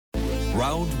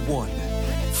Round one.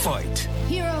 Fight.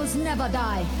 Heroes never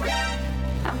die.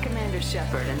 I'm Commander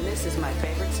Shepard, and this is my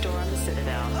favorite store on the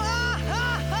Citadel.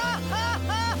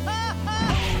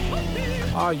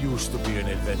 I used to be an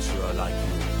adventurer like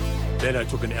you. Then I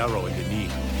took an arrow in the knee.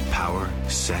 Power,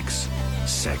 sex,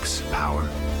 sex, power.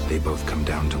 They both come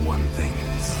down to one thing.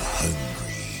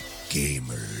 Hungry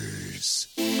Gamers.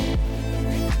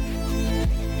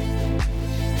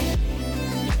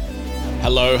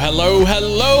 Hello, hello,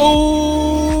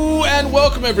 hello, and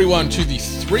welcome everyone to the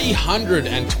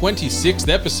 326th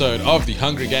episode of the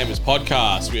Hungry Gamers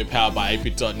podcast. We are powered by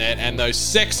 8bit.net and those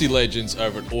sexy legends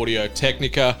over at Audio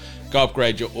Technica. Go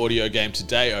upgrade your audio game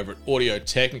today over at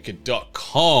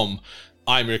audiotechnica.com.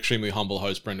 I'm your extremely humble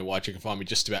host, Brendan White. You can find me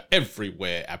just about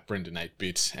everywhere at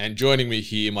Brendan8bit. And joining me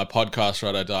here, my podcast,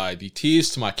 Ride or Die, the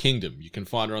Tears to My Kingdom. You can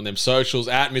find her on them socials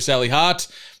at Miss Ellie Hart.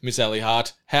 Miss Ellie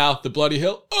Hart, how the bloody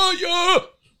hell are you?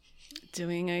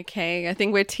 Doing okay. I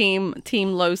think we're team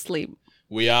low sleep.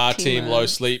 We are team low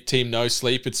sleep, team no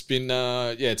sleep. It's been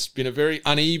it's been a very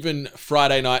uneven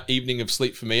Friday night evening of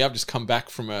sleep for me. I've just come back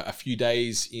from a few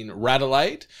days in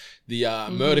Radelaide, the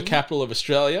murder capital of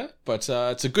Australia. But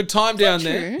it's a good time down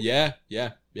there. Yeah.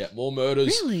 More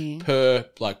murders per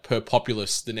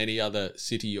populace than any other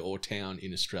city or town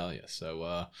in Australia.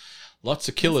 So lots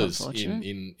of killers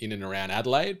in and around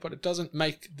Adelaide, but it doesn't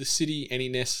make the city any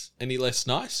less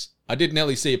nice. I did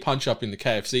nearly see a punch up in the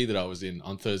KFC that I was in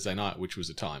on Thursday night, which was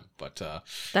a time. But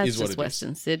that's is what just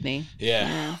Western Sydney.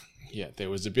 Yeah. There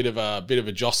was a bit of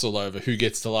a jostle over who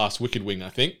gets the last wicked wing, I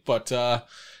think. But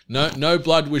no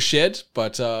blood was shed,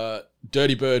 but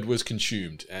Dirty Bird was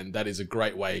consumed, and that is a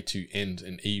great way to end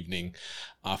an evening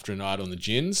after a night on the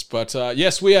gins. But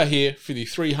yes, we are here for the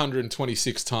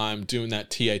 326th time doing that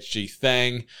THG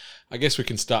thing. I guess we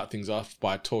can start things off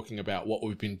by talking about what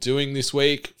we've been doing this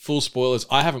week. Full spoilers,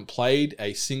 I haven't played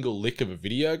a single lick of a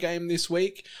video game this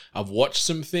week. I've watched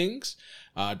some things.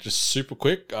 Just super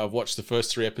quick, I've watched the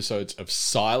first 3 episodes of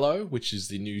Silo, which is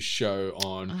the new show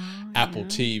on Apple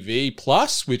TV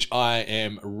Plus, which I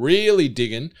am really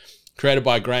digging. Created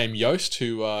by Graham Yost,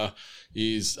 who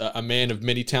is a man of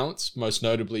many talents. Most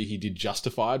notably, he did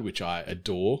Justified, which I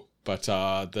adore. But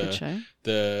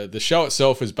the show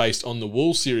itself is based on the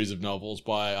Wool series of novels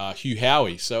by Hugh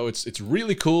Howey. So it's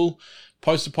really cool,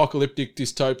 post-apocalyptic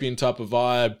dystopian type of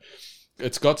vibe.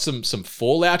 It's got some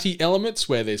Fallout-y elements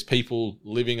where there's people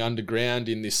living underground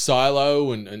in this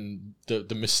silo and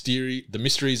the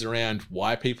mysteries around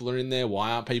why people are in there,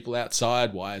 why aren't people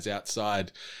outside, why is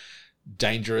outside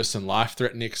dangerous and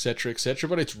life-threatening, etc., etc.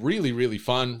 But it's really, really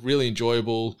fun, really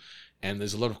enjoyable, and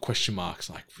there's a lot of question marks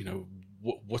like,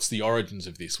 what's the origins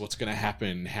of this? What's going to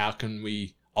happen? How can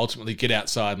we ultimately get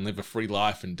outside and live a free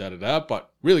life and da-da-da? But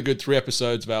really good 3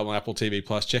 episodes available on Apple TV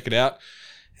Plus. Check it out.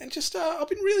 And just, I've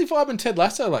been really vibing Ted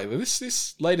Lasso lately.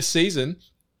 This latest season,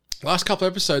 last couple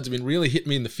of episodes have been really hitting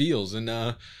me in the feels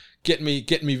and getting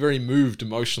me very moved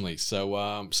emotionally.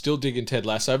 So still digging Ted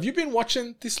Lasso. Have you been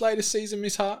watching this latest season,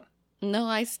 Miss Hart? No,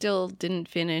 I still didn't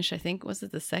finish. I think, was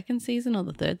it the 2nd season or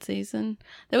the 3rd season?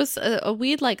 There was a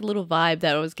weird little vibe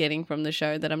that I was getting from the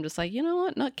show that I'm just like, you know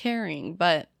what, not caring.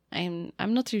 But I'm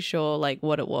not too sure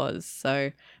what it was.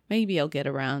 So maybe I'll get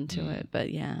around to it.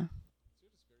 But yeah,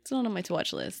 it's not on my to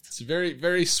watch list. It's very,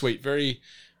 very sweet, very,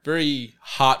 very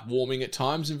heartwarming at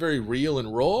times and very real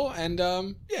and raw. And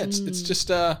it's just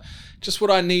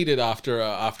what I needed after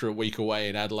a week away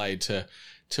in Adelaide to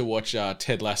watch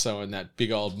Ted Lasso and that big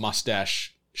old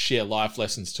mustache share life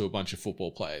lessons to a bunch of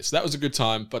football players. So that was a good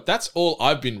time, but that's all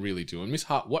I've been really doing. Miss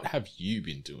Hart, what have you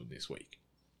been doing this week?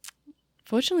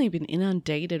 Fortunately, I've been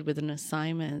inundated with an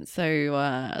assignment,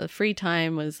 so free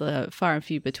time was far and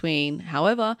few between.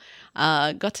 However,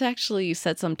 got to actually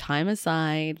set some time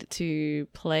aside to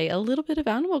play a little bit of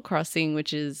Animal Crossing,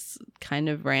 which is kind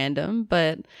of random,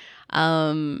 but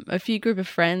a few group of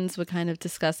friends were kind of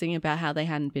discussing about how they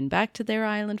hadn't been back to their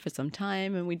island for some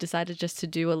time, and we decided just to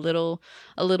do a little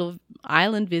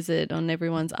island visit on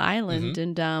everyone's island,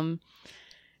 and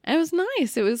it was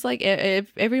nice. It was like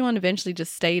everyone eventually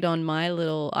just stayed on my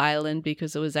little island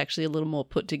because it was actually a little more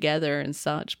put together and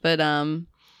such. But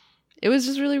it was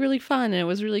just really, really fun. And it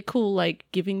was really cool,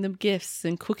 giving them gifts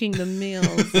and cooking them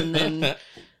meals and then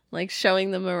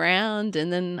showing them around.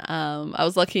 And then I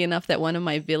was lucky enough that one of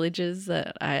my villagers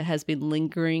that has been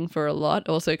lingering for a lot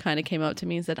also kind of came up to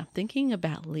me and said, I'm thinking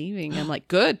about leaving. I'm like,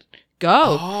 good.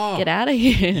 Go. Get out of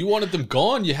here. You wanted them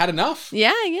gone. You had enough.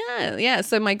 Yeah.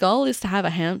 So my goal is to have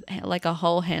a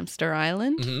whole hamster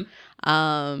island.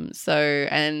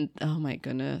 And oh my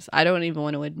goodness, I don't even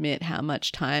want to admit how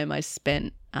much time I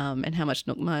spent and how much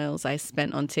Nook Miles I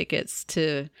spent on tickets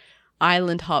to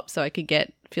island hop so I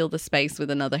could fill the space with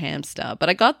another hamster. But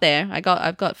I got there.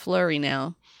 I've got Flurry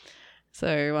now.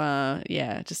 So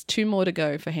just 2 more to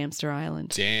go for Hamster Island.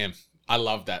 Damn. I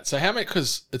love that. So how many,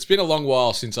 because it's been a long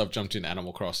while since I've jumped in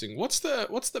Animal Crossing. What's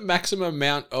the maximum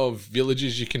amount of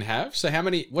villages you can have? So how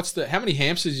many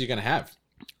hamsters are you going to have?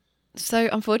 So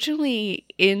unfortunately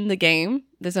in the game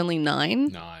there's only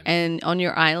 9. And on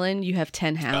your island you have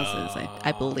 10 houses,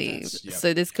 I believe. Yep.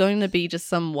 So there's going to be just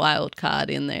some wild card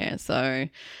in there. So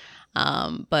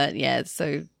but yeah,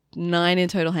 so 9 in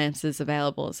total hamsters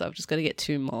available. So I've just got to get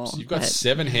 2 more. So you've got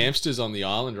 7 hamsters on the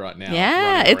island right now.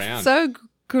 Yeah, running it's around. so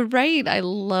great.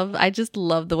 I just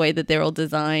love the way that they're all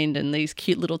designed and these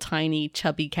cute little tiny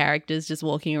chubby characters just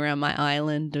walking around my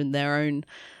island and their own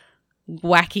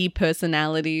wacky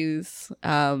personalities.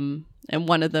 And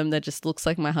one of them that just looks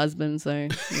like my husband, so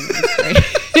it's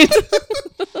great.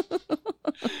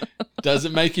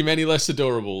 Doesn't make him any less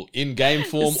adorable in game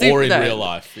form or in real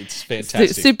life. It's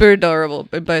fantastic. Super adorable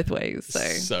in both ways.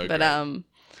 So but great.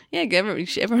 yeah,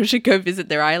 everyone should go visit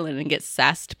their island and get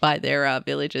sassed by their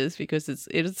villagers, because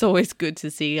it's always good to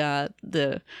see how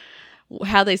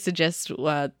they suggest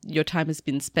your time has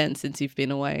been spent since you've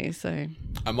been away. So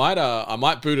I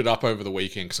might boot it up over the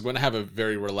weekend because I'm going to have a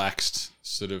very relaxed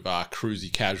sort of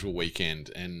cruisy casual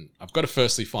weekend, and I've got to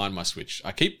firstly find my Switch.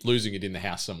 I keep losing it in the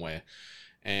house somewhere.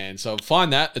 And so I'll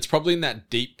find that. It's probably in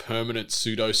that deep, permanent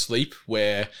pseudo sleep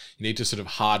where you need to sort of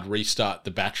hard restart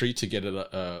the battery to get it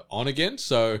on again.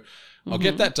 So I'll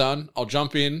get that done. I'll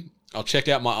jump in. I'll check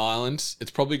out my island.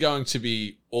 It's probably going to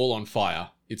be all on fire.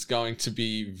 It's going to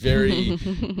be very,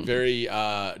 very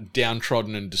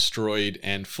downtrodden and destroyed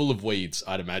and full of weeds,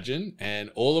 I'd imagine. And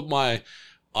all of my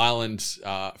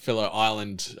fellow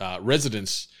island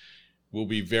residents will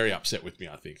be very upset with me,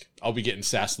 I think. I'll be getting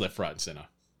sassed left, right, and center.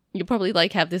 You'll probably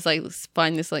have this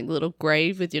find this little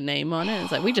grave with your name on it.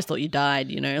 It's like, we just thought you died,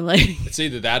 like. It's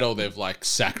either that or they've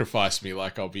sacrificed me.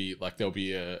 There'll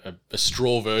be a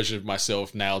straw version of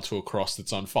myself nailed to a cross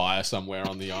that's on fire somewhere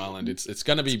on the island. It's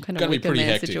gonna be pretty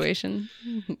hectic. Situation.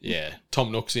 Yeah,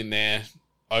 Tom Nook's in there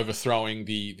overthrowing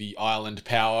the island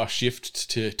power shift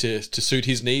to suit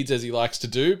his needs as he likes to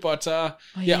do. But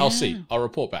I'll see. I'll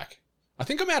report back. I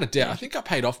think I'm out of debt. I think I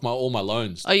paid off all my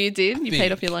loans. Oh, you did? You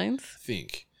paid off your loans? I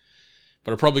think. But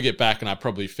I'll probably get back, and I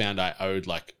probably found I owed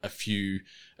a few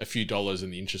dollars,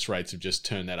 and the interest rates have just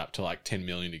turned that up to 10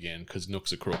 million again because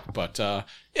Nook's a crook. But I'll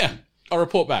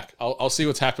report back. I'll see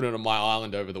what's happening on my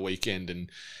island over the weekend and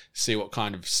see what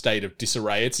kind of state of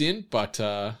disarray it's in. But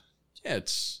I'm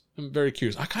very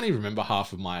curious. I can't even remember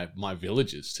half of my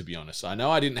villages, to be honest. I know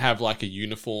I didn't have a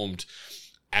uniformed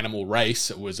animal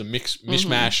race. It was a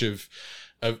mishmash of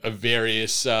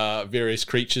various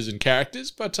creatures and characters,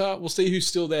 but we'll see who's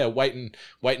still there, waiting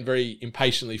very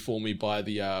impatiently for me by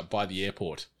the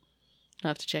airport. I'll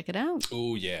have to check it out.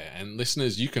 Oh yeah, and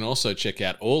listeners, you can also check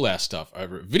out all our stuff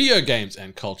over at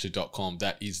videogamesandculture.com.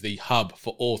 That is the hub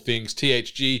for all things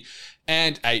THG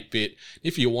and 8-bit.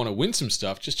 If you want to win some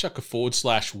stuff, just chuck a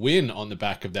 /win on the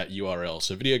back of that URL.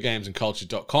 So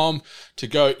videogamesandculture.com to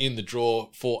go in the draw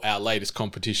for our latest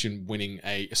competition, winning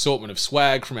a assortment of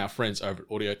swag from our friends over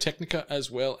at Audio Technica, as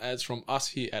well as from us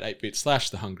here at 8-bit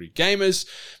 / The Hungry Gamers.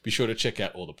 Be sure to check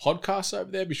out all the podcasts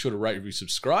over there. Be sure to rate, review,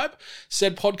 subscribe.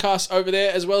 Said podcasts over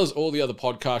there, as well as all the other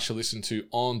podcasts you listen to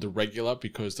on the regular,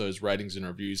 because those ratings and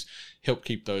reviews help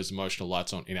keep those emotional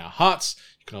lights on in our hearts.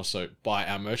 You can also buy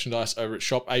our merchandise over at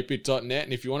shop8bit.net.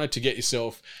 And if you wanted to get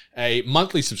yourself a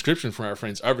monthly subscription from our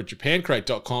friends over at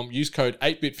japancrate.com, use code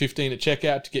 8bit15 at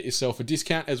checkout to get yourself a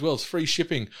discount, as well as free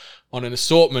shipping on an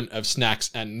assortment of snacks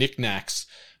and knickknacks.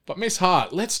 But Miss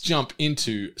Hart, let's jump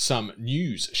into some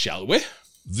news, shall we?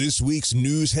 This week's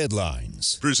news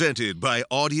headlines. Presented by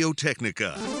Audio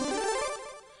Technica.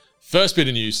 First bit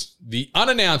of news, the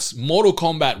unannounced Mortal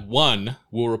Kombat 1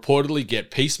 will reportedly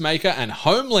get Peacemaker and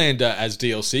Homelander as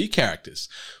DLC characters.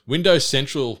 Windows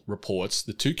Central reports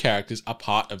the 2 characters are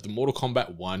part of the Mortal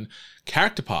Kombat 1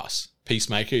 character pass.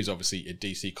 Peacemaker is obviously a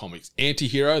DC Comics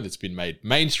anti-hero that's been made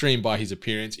mainstream by his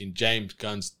appearance in James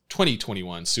Gunn's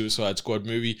 2021 Suicide Squad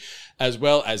movie, as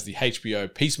well as the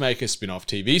HBO Peacemaker spin-off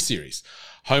TV series.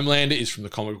 Homelander is from the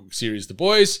comic book series The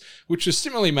Boys, which was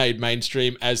similarly made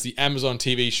mainstream as the Amazon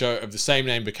TV show of the same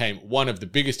name became one of the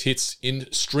biggest hits in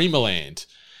Streamerland.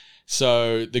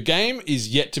 So the game is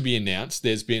yet to be announced.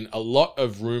 There's been a lot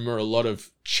of rumor, a lot of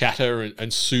chatter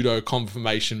and pseudo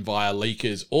confirmation via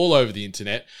leakers all over the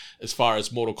internet as far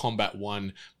as Mortal Kombat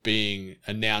 1 being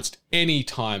announced any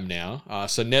time now.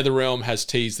 So NetherRealm has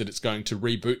teased that it's going to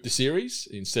reboot the series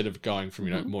instead of going from,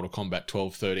 Mortal Kombat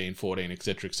 12, 13, 14,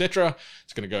 etc., etc.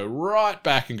 It's going to go right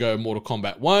back and go Mortal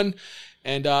Kombat 1.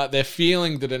 And they're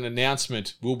feeling that an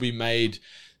announcement will be made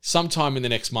sometime in the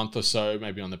next month or so,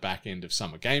 maybe on the back end of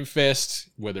Summer Game Fest,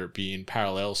 whether it be in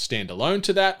parallel standalone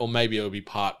to that, or maybe it'll be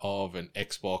part of an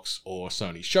Xbox or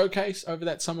Sony showcase over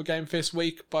that Summer Game Fest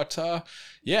week. But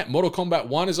Mortal Kombat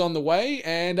 1 is on the way,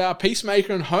 and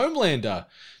Peacemaker and Homelander,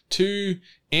 two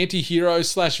anti-hero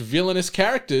 / villainous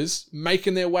characters,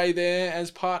 making their way there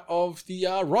as part of the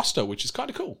roster, which is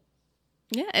kind of cool.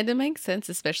 Yeah, and it makes sense,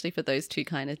 especially for those two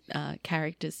kind of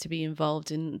characters to be involved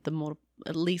in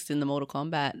at least in the Mortal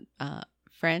Kombat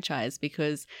franchise,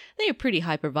 because they are pretty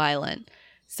hyper violent.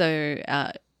 So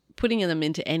putting them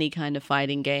into any kind of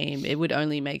fighting game, it would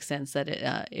only make sense that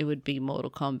it would be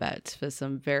Mortal Kombat for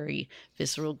some very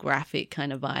visceral, graphic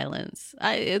kind of violence.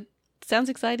 It sounds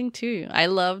exciting too. I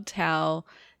loved how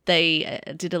they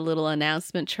did a little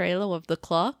announcement trailer of the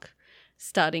clock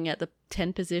starting at the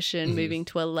 10 position, moving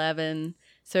to 11.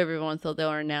 So everyone thought they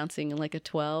were announcing like a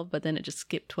 12, but then it just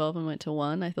skipped 12 and went to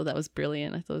 1. I thought that was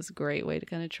brilliant. I thought it was a great way to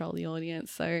kind of troll the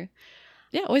audience. So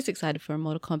yeah, always excited for a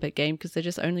Mortal Kombat game because they're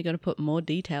just only going to put more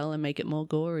detail and make it more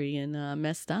gory and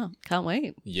messed up. Can't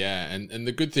wait. Yeah, and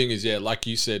the good thing is, like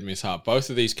you said, Miss Hart, both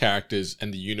of these characters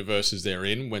and the universes they're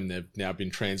in, when they've now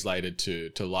been translated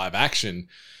to live action,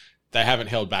 they haven't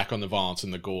held back on the violence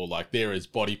and the gore. Like, there is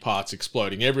body parts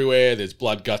exploding everywhere. There's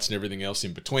blood, guts, and everything else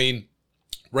in between.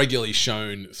 Regularly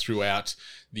shown throughout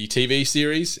the TV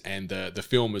series and the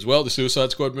film as well, the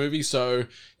Suicide Squad movie. So,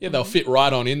 yeah, they'll fit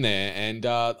right on in there. And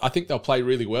I think they'll play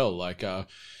really well. Like,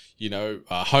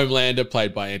 Homelander,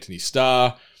 played by Anthony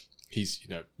Starr. He's,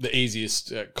 the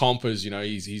easiest comp is,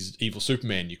 he's evil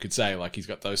Superman, you could say. Like, he's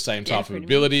got those same type of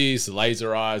abilities, the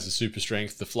laser eyes, the super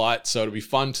strength, the flight. So it'll be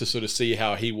fun to sort of see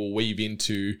how he will weave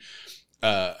into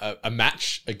a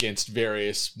match against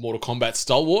various Mortal Kombat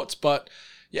stalwarts. But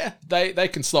yeah, they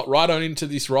can slot right on into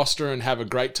this roster and have a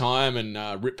great time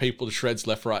and rip people to shreds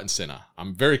left, right, and center.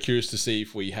 I'm very curious to see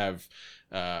if we have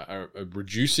a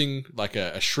reducing, like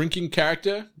a shrinking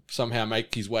character somehow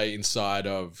make his way inside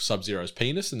of Sub-Zero's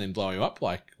penis and then blow him up,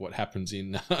 like what happens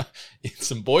in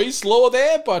some boys' lore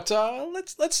there. But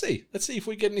let's see if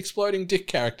we get an exploding dick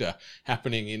character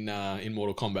happening in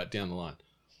Mortal Kombat down the line.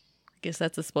 I guess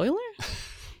that's a spoiler.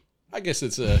 I guess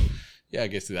it's I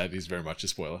guess that is very much a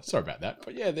spoiler. Sorry about that,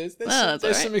 but yeah, there's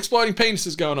some exploding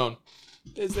penises going on.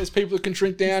 There's people that can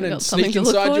shrink down and sneak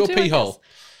inside your pee hole.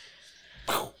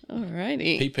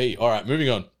 Alrighty. PP. All right, moving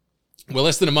on. We're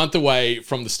less than a month away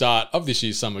from the start of this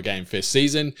year's Summer Game Fest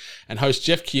season, and host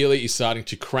Jeff Keighley is starting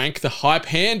to crank the hype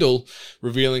handle,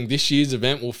 revealing this year's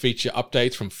event will feature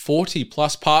updates from 40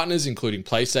 plus partners, including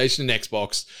PlayStation and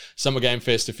Xbox. Summer Game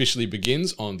Fest officially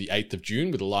begins on the 8th of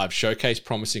June with a live showcase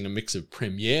promising a mix of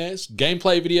premieres,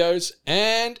 gameplay videos,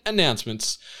 and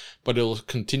announcements. But it'll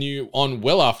continue on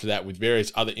well after that with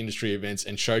various other industry events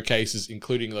and showcases,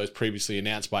 including those previously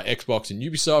announced by Xbox and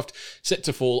Ubisoft, set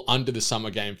to fall under the Summer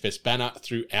Game Fest banner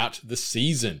throughout the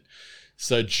season.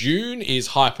 So June is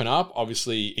hyping up.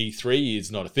 Obviously, E3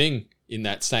 is not a thing in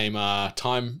that same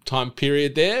time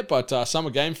period there, but Summer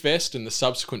Game Fest and the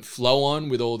subsequent flow on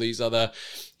with all these other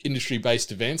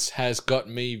industry-based events has got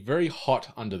me very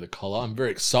hot under the collar. I'm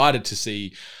very excited to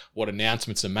see what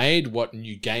announcements are made, what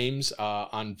new games are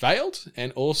unveiled,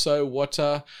 and also what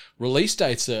release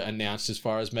dates are announced as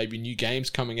far as maybe new games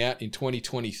coming out in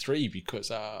 2023,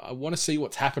 because I want to see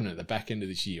what's happening at the back end of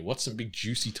this year. What's some big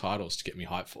juicy titles to get me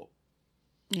hyped for?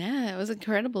 Yeah, it was an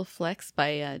incredible flex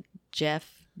by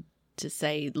Jeff to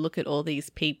say, look at all these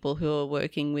people who are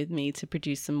working with me to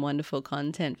produce some wonderful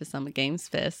content for Summer Games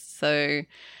Fest. So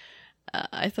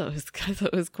I thought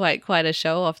it was quite a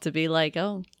show off to be like,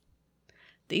 oh,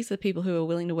 these are people who are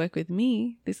willing to work with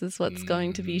me. This is what's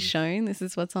going to be shown. This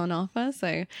is what's on offer.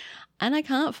 So, and I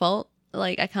can't fault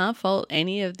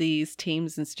any of these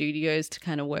teams and studios to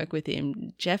kind of work with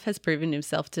him. Jeff has proven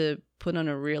himself to put on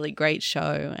a really great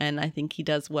show, and I think he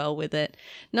does well with it.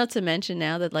 Not to mention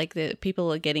now that like the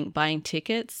people are buying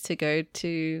tickets to go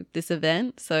to this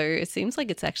event, so it seems like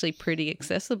it's actually pretty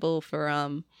accessible for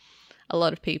a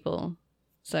lot of people.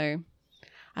 So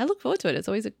I look forward to it.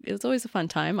 It's always a fun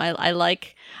time.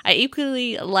 I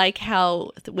equally like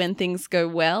how when things go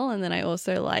well, and then I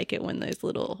also like it when those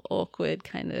little awkward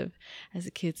kind of, as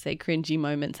the kids say, cringy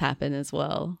moments happen as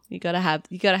well. You gotta have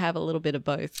a little bit of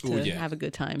both to have a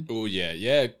good time. Oh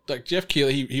yeah. Like Jeff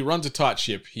Keighley, he runs a tight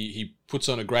ship. He puts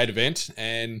on a great event,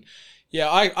 and yeah,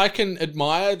 I can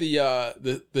admire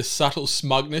the subtle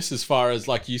smugness as far as,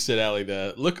 like you said, Ali,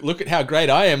 the look at how great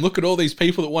I am. Look at all these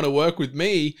people that want to work with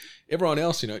me. Everyone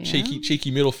else,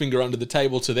 cheeky middle finger under the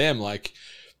table to them. Like,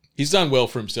 he's done well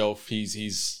for himself.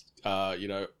 He's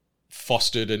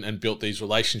fostered and built these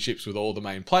relationships with all the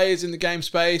main players in the game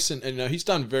space, and he's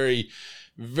done very,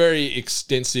 very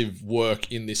extensive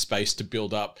work in this space to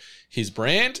build up his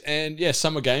brand. And yeah,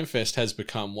 Summer Game Fest has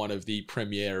become one of the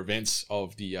premier events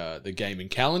of the gaming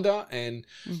calendar. And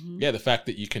the fact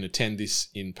that you can attend this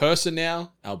in person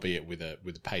now, albeit with a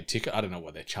paid ticket. I don't know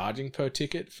what they're charging per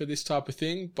ticket for this type of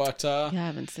thing, but I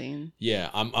haven't seen. Yeah,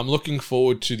 I'm looking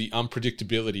forward to the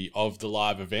unpredictability of the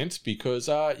live event because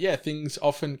things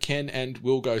often can and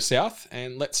will go south,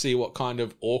 and let's see what kind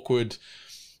of awkward,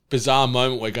 bizarre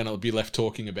moment we're going to be left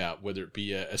talking about, whether it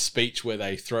be a speech where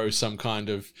they throw some kind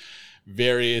of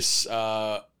various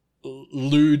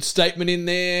lewd statement in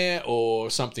there, or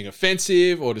something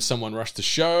offensive, or does someone rush the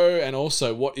show, and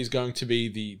also what is going to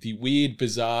be the weird,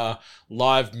 bizarre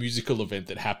live musical event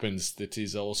that happens that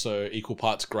is also equal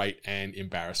parts great and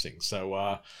embarrassing.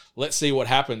 So let's see what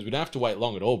happens. We don't have to wait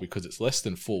long at all because it's less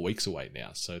than 4 weeks away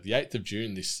now. So the 8th of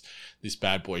June, this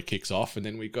bad boy kicks off, and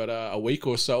then we've got a week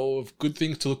or so of good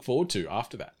things to look forward to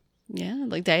after that. Yeah,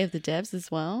 like Day of the Devs as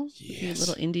well. Yes.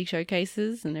 Little indie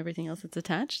showcases and everything else that's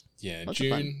attached. Yeah, Lots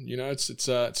June.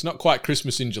 It's not quite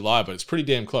Christmas in July, but it's pretty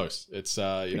damn close. It's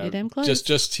damn close.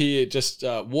 just here,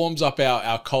 warms up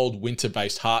our cold winter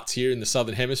based hearts here in the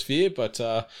Southern Hemisphere. But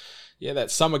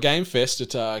that Summer Game Fest,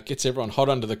 it gets everyone hot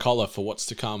under the collar for what's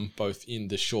to come, both in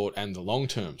the short and the long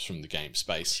terms from the game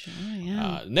space. Sure,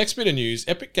 yeah. Next bit of news,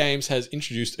 Epic Games has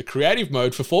introduced a creative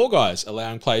mode for Fall Guys,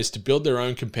 allowing players to build their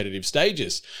own competitive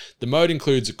stages. The mode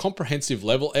includes a comprehensive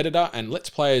level editor and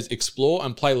lets players explore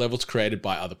and play levels created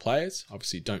by other players.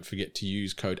 Obviously, don't forget to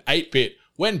use code 8BIT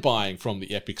when buying from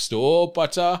the Epic Store,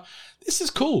 but this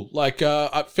is cool. Like,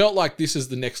 I felt like this is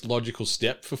the next logical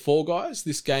step for Fall Guys.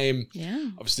 This game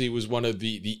obviously was one of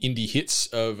the indie hits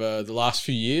of the last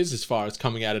few years as far as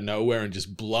coming out of nowhere and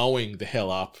just blowing the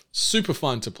hell up. Super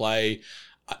fun to play.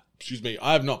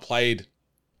 I have not played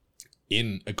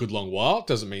in a good long while.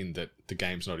 Doesn't mean that the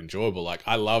game's not enjoyable. Like,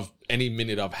 I love any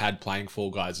minute I've had playing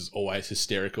Fall Guys is always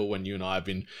hysterical when you and I have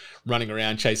been running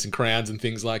around chasing crowns and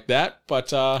things like that.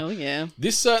 But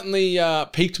this certainly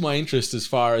piqued my interest as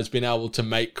far as being able to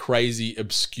make crazy,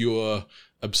 obscure,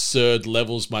 absurd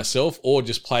levels myself, or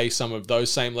just play some of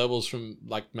those same levels from,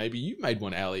 like, maybe you made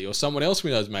one, Ali, or someone else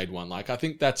we know's made one. Like, I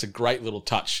think that's a great little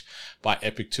touch by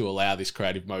Epic to allow this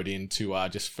creative mode in to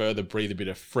just further breathe a bit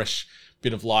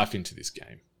of life into this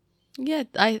game. Yeah,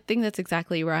 I think that's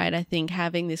exactly right. I think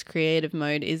having this creative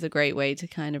mode is a great way to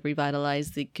kind of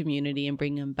revitalize the community and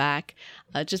bring them back.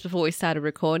 Just before we started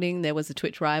recording, there was a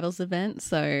Twitch Rivals event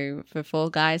for Fall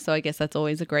Guys, so I guess that's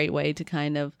always a great way to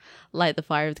kind of light the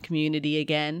fire of the community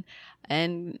again.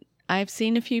 And I've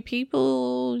seen a few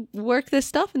people work their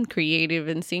stuff in creative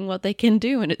and seeing what they can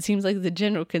do, and it seems like the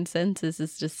general consensus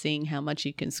is just seeing how much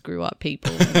you can screw up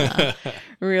people and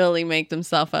really make them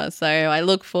suffer. So I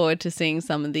look forward to seeing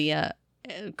some of the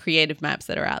creative maps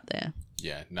that are out there.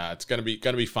 Yeah, no, it's gonna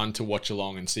be fun to watch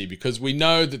along and see, because we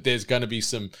know that there's gonna be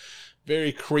some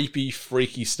very creepy,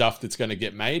 freaky stuff that's going to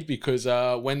get made, because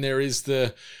when there is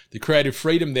the creative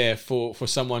freedom there for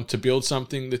someone to build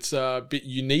something that's a bit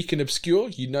unique and obscure,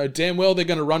 you know damn well they're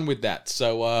going to run with that.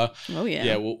 So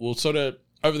we'll sort of,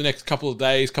 over the next couple of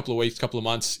days, couple of weeks, couple of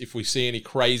months, if we see any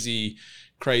crazy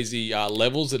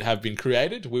levels that have been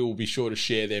created, we will be sure to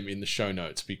share them in the show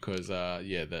notes, because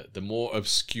the more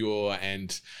obscure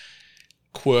and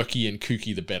quirky and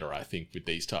kooky the better, I think, with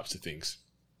these types of things.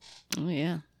 Oh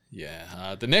yeah.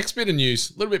 Yeah, the next bit of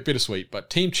news, a little bit bittersweet, but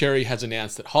Team Cherry has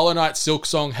announced that Hollow Knight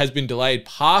Silksong has been delayed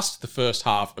past the first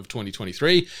half of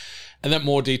 2023, and that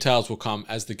more details will come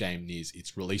as the game nears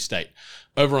its release date.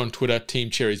 Over on Twitter, Team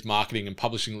Cherry's marketing and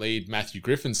publishing lead, Matthew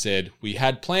Griffin, said, "We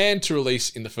had planned to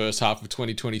release in the first half of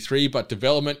 2023, but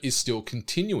development is still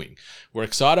continuing. We're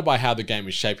excited by how the game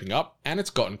is shaping up, and it's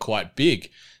gotten quite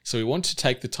big. So we want to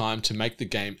take the time to make the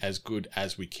game as good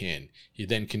as we can." He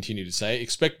then continued to say,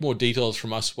 "Expect more details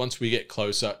from us once we get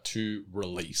closer to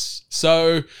release."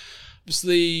 So,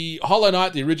 obviously, Hollow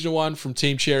Knight, the original one from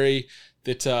Team Cherry,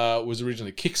 that was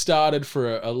originally kickstarted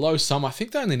for a low sum. I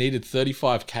think they only needed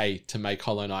 $35,000 to make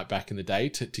Hollow Knight back in the day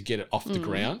to get it off the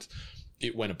ground.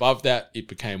 it went above that. It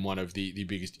became one of the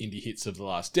biggest indie hits of the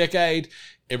last decade.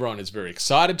 Everyone is very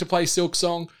excited to play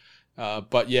Silksong.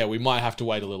 But yeah, we might have to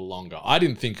wait a little longer. I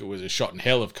didn't think it was a shot in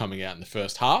hell of coming out in the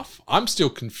first half. I'm still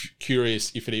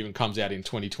curious if it even comes out in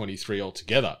 2023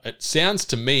 altogether. It sounds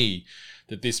to me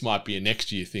that this might be a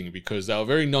next year thing because they were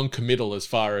very non-committal as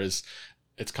far as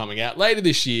it's coming out later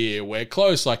this year. We're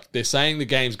close. Like they're saying the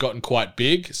game's gotten quite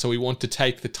big, so we want to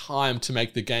take the time to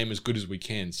make the game as good as we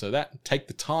can. So that take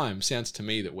the time sounds to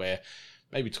me that we're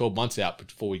maybe 12 months out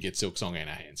before we get Silksong in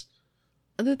our hands.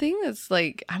 The thing that's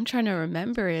like I'm trying to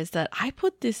remember is that I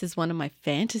put this as one of my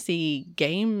fantasy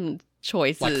game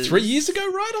choices. Like 3 years ago,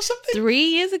 right, or something? 3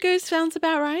 years ago sounds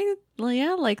about right. Well,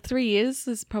 yeah, like 3 years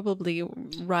is probably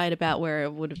right about where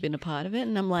it would have been a part of it.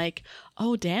 And I'm like,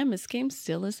 oh damn, this game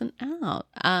still isn't out.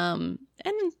 And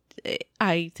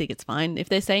I think it's fine if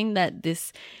they're saying that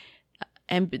this.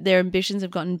 And their ambitions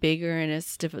have gotten bigger and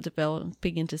it's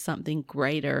developing into something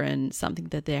greater and something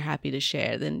that they're happy to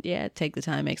share, then yeah, take the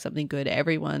time, make something good.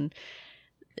 Everyone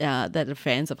that are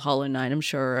fans of Hollow Knight, I'm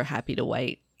sure, are happy to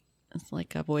wait. It's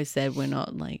like I've always said, we're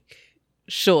not like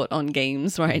short on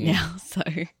games right now. So,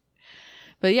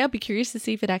 but yeah, I'll be curious to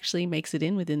see if it actually makes it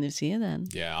in within this year then.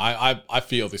 Yeah, I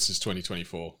feel this is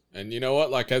 2024. And you know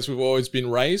what? Like, as we've always been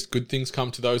raised, good things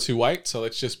come to those who wait. So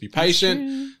let's just be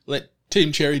patient. Let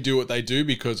Team Cherry do what they do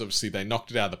because obviously they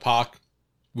knocked it out of the park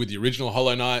with the original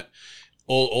Hollow Knight.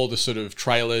 All the sort of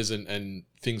trailers and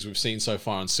things we've seen so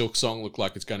far on Silksong look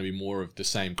like it's going to be more of the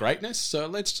same greatness. So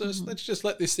let's just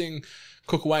let this thing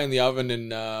cook away in the oven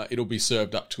and it'll be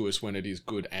served up to us when it is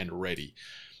good and ready.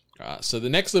 So the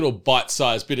next little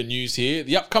bite-sized bit of news here,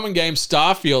 the upcoming game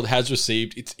Starfield has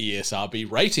received its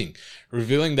ESRB rating,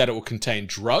 revealing that it will contain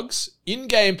drugs,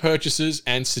 in-game purchases,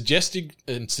 and suggestive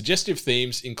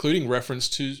themes, including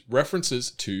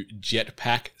references to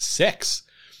jetpack sex.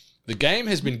 The game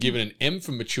has been given an M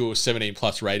for mature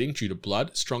 17+ rating due to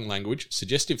blood, strong language,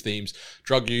 suggestive themes,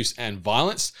 drug use, and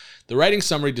violence. The rating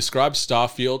summary describes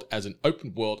Starfield as an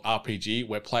open-world RPG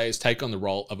where players take on the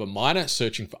role of a miner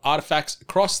searching for artifacts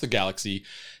across the galaxy.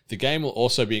 The game will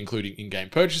also be including in-game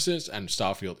purchases, and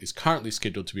Starfield is currently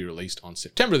scheduled to be released on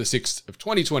September the 6th of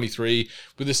 2023,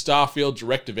 with the Starfield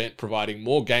Direct event providing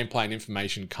more gameplay and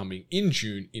information coming in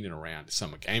June in and around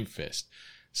Summer Game Fest.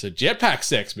 So jetpack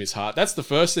sex, Miss Hart, that's the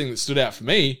first thing that stood out for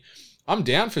me. I'm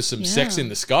down for some sex in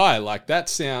the sky. Like, that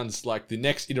sounds like the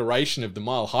next iteration of the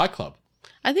Mile High Club.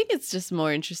 I think it's just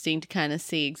more interesting to kind of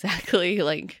see exactly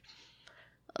like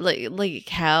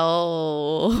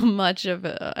how much of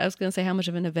I was going to say how much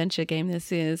of an adventure game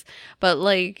this is, but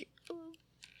like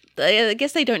I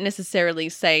guess they don't necessarily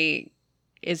say,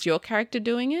 is your character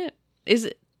doing it? Is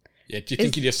it? Yeah, do you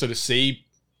think you just sort of see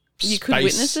could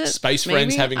witness it? Space Maybe?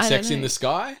 friends having I sex don't in know. the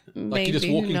sky? Maybe, like you're just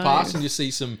who walking knows? past and you see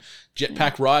some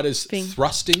jetpack riders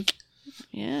thrusting?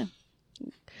 Yeah.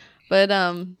 But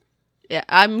yeah,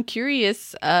 I'm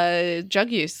curious. Drug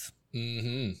use.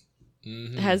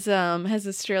 Has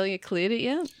Australia cleared it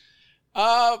yet?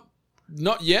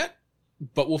 Not yet,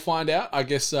 but we'll find out. I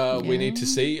guess we need to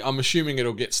see. I'm assuming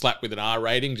it'll get slapped with an R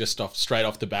rating just straight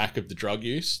off the back of the drug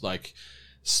use. Like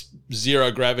zero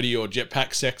gravity or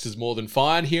jetpack sex is more than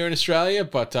fine here in Australia,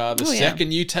 but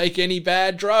second you take any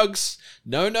bad drugs,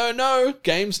 no,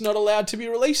 game's not allowed to be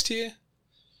released here.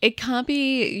 It can't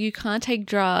be. You can't take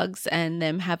drugs and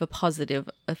them have a positive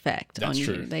effect on you.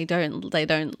 True. They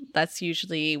don't. That's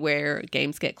usually where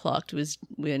games get clocked. Was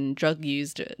when drugs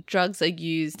are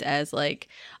used as like,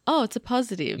 oh, it's a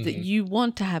positive that you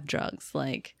want to have drugs.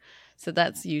 Like, so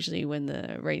that's usually when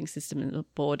the rating system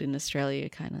board in Australia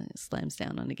kind of slams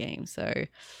down on a game. So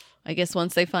I guess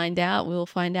once they find out, we'll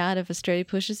find out if Australia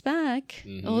pushes back.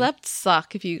 Oh, that'd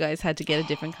suck if you guys had to get a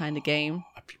different kind of game.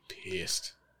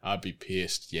 I'd be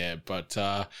pissed, yeah. But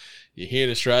here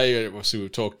in Australia, obviously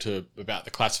we've talked about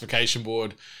the classification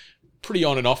board pretty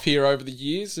on and off here over the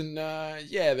years. And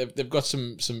they've got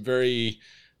some very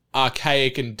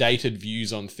archaic and dated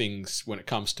views on things when it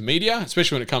comes to media,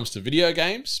 especially when it comes to video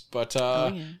games. But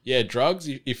drugs,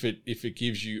 if it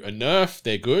gives you a nerf,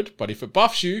 they're good. But if it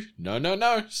buffs you,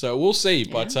 no. So we'll see.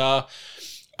 Yeah. But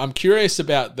I'm curious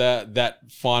about that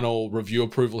final review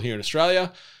approval here in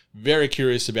Australia. Very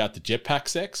curious about the jetpack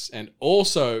sex, and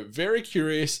also very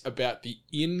curious about the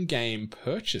in-game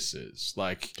purchases.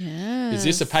 Like, is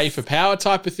this a pay-for-power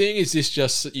type of thing? Is this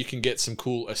just that you can get some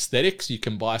cool aesthetics? You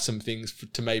can buy some things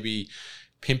to maybe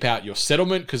pimp out your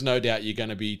settlement, because no doubt you're going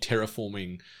to be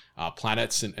terraforming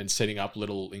planets and setting up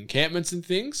little encampments and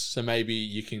things. So maybe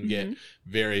you can get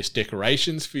various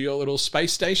decorations for your little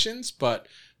space stations, but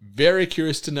very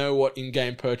curious to know what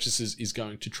in-game purchases is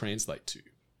going to translate to.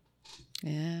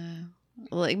 Yeah.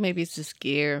 Like maybe it's just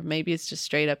gear. Maybe it's just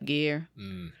straight up gear.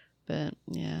 But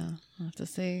yeah, I'll have to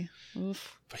see.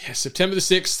 Oof. But yeah, September the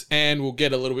 6th, and we'll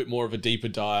get a little bit more of a deeper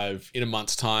dive in a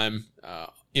month's time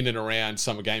in and around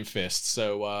Summer Game Fest.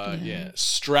 So yeah,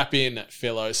 strap in,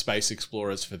 fellow space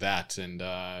explorers, for that. And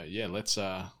yeah, let's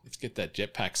get that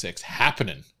jetpack sex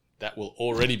happening. That will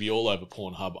already be all over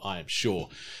Pornhub, I am sure.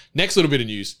 Next little bit of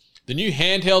news. The new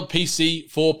handheld PC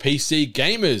for PC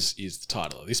gamers is the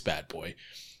title of this bad boy.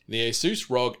 The Asus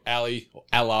ROG Ally.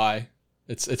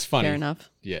 It's funny. Fair enough.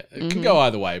 Yeah, it can go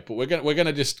either way, but we're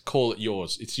gonna just call it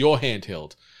yours. It's your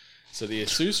handheld. So the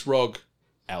Asus ROG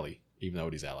Ally, even though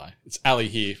it is Ally, it's Ally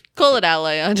here. Call it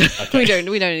Ally. We don't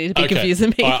need to be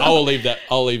confusing people. All right,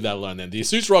 I'll leave that alone then. The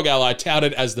Asus ROG Ally,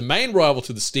 touted as the main rival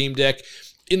to the Steam Deck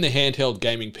in the handheld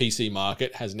gaming PC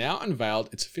market, has now unveiled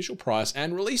its official price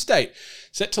and release date,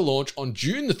 set to launch on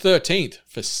June the 13th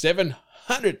for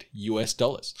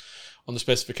 $700. On the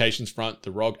specifications front,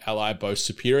 the ROG Ally boasts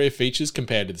superior features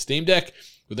compared to the Steam Deck,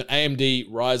 with an AMD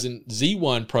Ryzen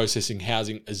Z1 processing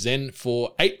housing a Zen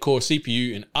 4 8-core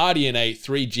CPU and RDNA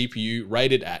 3 GPU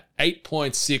rated at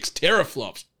 8.6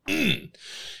 teraflops.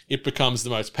 It becomes the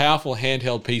most powerful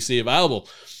handheld PC available.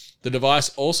 The device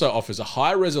also offers a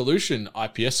high-resolution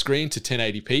IPS screen to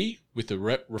 1080p with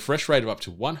a refresh rate of up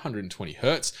to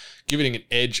 120Hz, giving it an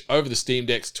edge over the Steam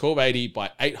Deck's 1280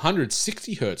 by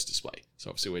 860Hz display. So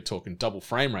obviously we're talking double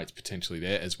frame rates potentially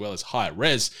there, as well as higher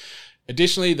res.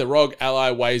 Additionally, the ROG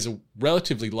Ally weighs a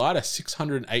relatively lighter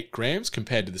 608 grams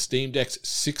compared to the Steam Deck's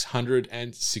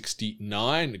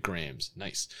 669 grams.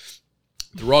 Nice.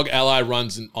 The ROG Ally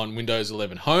runs on Windows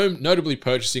 11 Home. Notably,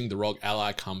 purchasing the ROG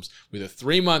Ally comes with a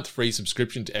 3-month free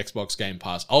subscription to Xbox Game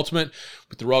Pass Ultimate,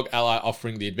 with the ROG Ally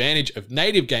offering the advantage of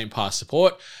native Game Pass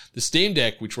support. The Steam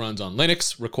Deck, which runs on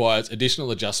Linux, requires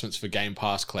additional adjustments for Game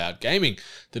Pass Cloud Gaming.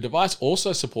 The device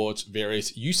also supports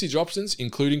various usage options,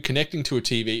 including connecting to a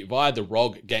TV via the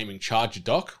ROG Gaming Charger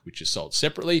Dock, which is sold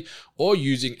separately, or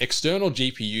using external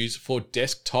GPUs for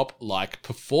desktop-like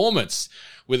performance.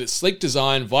 With its sleek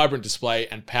design, vibrant display,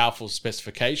 and powerful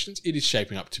specifications, it is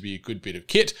shaping up to be a good bit of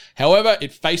kit. However,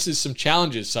 it faces some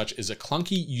challenges such as a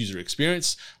clunky user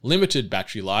experience, limited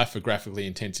battery life for graphically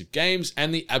intensive games,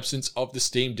 and the absence of the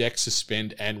Steam Deck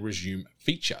suspend and resume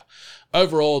feature.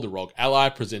 Overall, the ROG Ally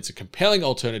presents a compelling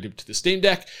alternative to the Steam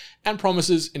Deck and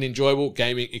promises an enjoyable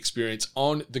gaming experience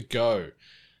on the go.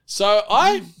 So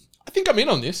I think I'm in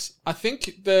on this. I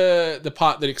think the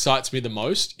part that excites me the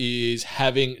most is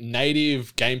having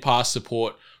native Game Pass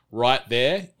support right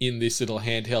there in this little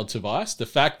handheld device. The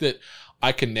fact that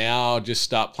I can now just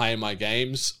start playing my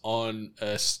games on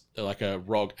a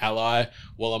ROG Ally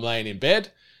while I'm laying in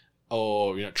bed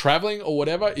or traveling or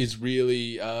whatever is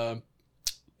really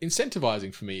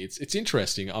incentivizing for me. It's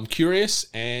interesting. I'm curious,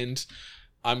 and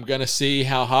I'm going to see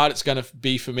how hard it's going to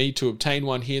be for me to obtain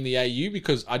one here in the AU,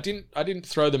 because I didn't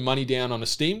throw the money down on a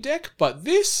Steam Deck, but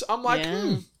this, I'm like,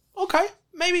 okay,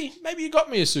 maybe you got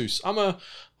me, Asus. I'm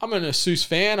an Asus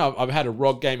fan. I've had a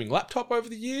ROG gaming laptop over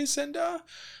the years, and I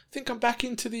think I'm back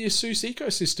into the Asus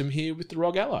ecosystem here with the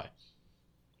ROG Ally.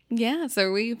 Yeah,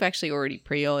 so we've actually already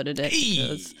pre-ordered it.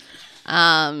 Because,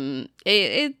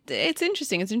 it's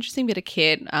interesting. It's an interesting bit of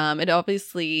kit. It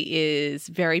obviously is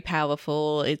very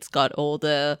powerful. It's got all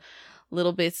the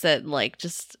little bits that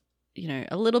just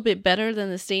a little bit better than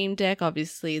the Steam Deck.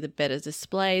 Obviously, the better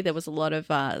display. There was a lot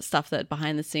of stuff that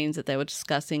behind the scenes that they were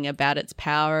discussing about its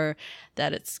power,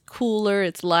 that it's cooler,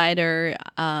 it's lighter.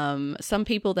 Some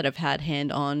people that have had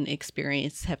hand-on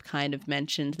experience have kind of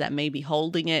mentioned that maybe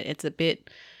holding it's a bit,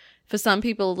 for some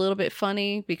people, a little bit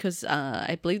funny, because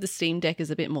I believe the Steam Deck is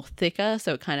a bit more thicker,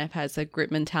 so it kind of has a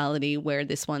grip mentality, where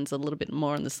this one's a little bit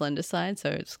more on the slender side, so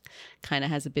it kind of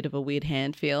has a bit of a weird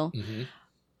hand feel. Mm-hmm.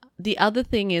 The other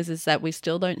thing is that we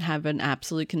still don't have an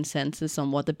absolute consensus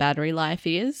on what the battery life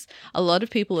is. A lot of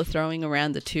people are throwing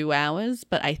around the 2 hours,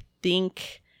 but I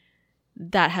think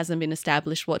that hasn't been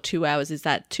established what 2 hours is.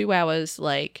 That 2 hours,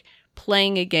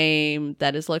 playing a game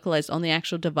that is localized on the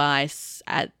actual device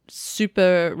at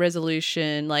super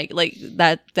resolution,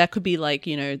 that could be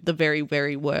the very,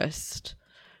 very worst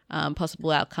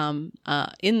possible outcome.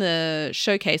 In the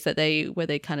showcase where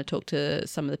they kind of talked to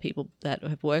some of the people that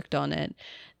have worked on it,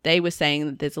 they were saying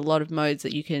that there's a lot of modes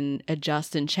that you can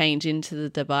adjust and change into the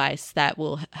device that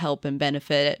will help and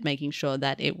benefit it, making sure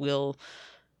that it will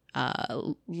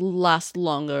last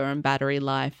longer on battery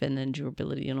life and then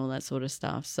durability and all that sort of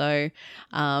stuff. So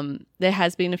there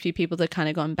has been a few people that kind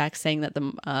of gone back saying that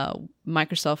the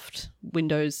Microsoft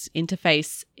Windows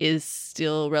interface is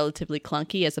still relatively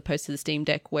clunky, as opposed to the Steam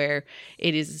Deck, where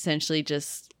it is essentially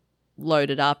just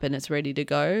loaded up and it's ready to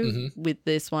go. Mm-hmm. With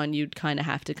this one, you'd kind of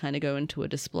have to kind of go into a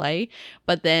display.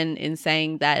 But then in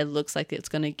saying that, it looks like it's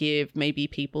going to give maybe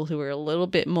people who are a little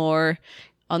bit more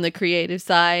on the creative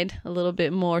side, a little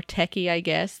bit more techie, I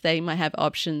guess, they might have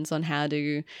options on how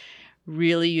to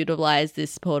really utilize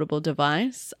this portable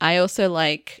device. I also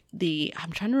like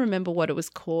I'm trying to remember what it was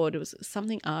called. It was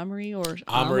something Armory or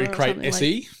Armory Crate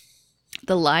SE?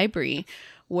 The library,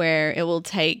 where it will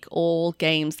take all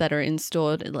games that are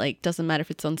installed. Like, doesn't matter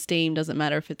if it's on Steam, doesn't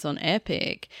matter if it's on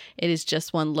Epic. It is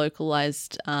just one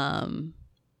localized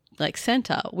like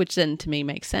center, which then to me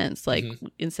makes sense. Like,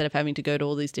 instead of having to go to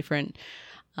all these different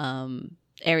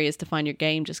areas to find your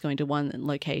game, just going to one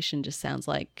location just sounds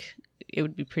like it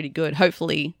would be pretty good.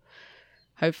 Hopefully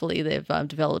they've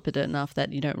developed it enough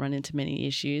that you don't run into many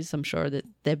issues. I'm sure that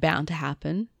they're bound to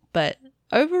happen. But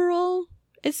overall,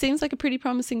 it seems like a pretty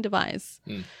promising device.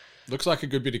 Looks like a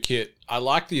good bit of kit. I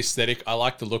like the aesthetic. I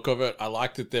like the look of it. I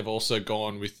like that they've also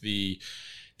gone with the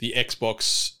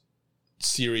Xbox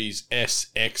Series S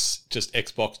X, just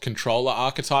Xbox controller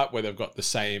archetype, where they've got the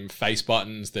same face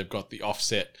buttons. They've got the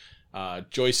offset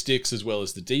joysticks as well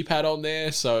as the D-pad on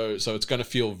there, so it's going to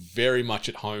feel very much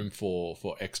at home for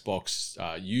Xbox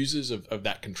users of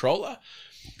that controller.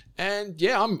 And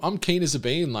yeah, I'm keen as a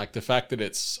bean. Like, the fact that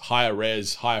it's higher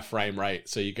res, higher frame rate,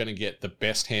 so you're going to get the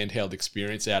best handheld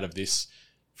experience out of this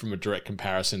from a direct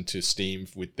comparison to Steam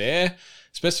with their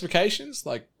specifications.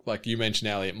 Like you mentioned,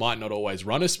 Ali, it might not always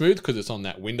run as smooth because it's on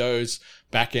that Windows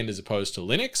backend as opposed to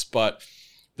Linux, but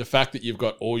the fact that you've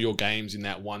got all your games in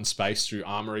that one space through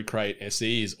Armory Crate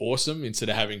SE is awesome. Instead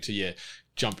of having to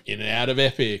jump in and out of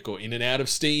Epic or in and out of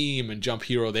Steam and jump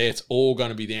here or there, it's all going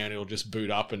to be there, and it'll just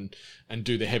boot up and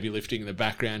do the heavy lifting in the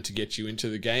background to get you into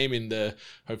the game in the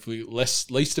hopefully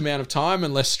least amount of time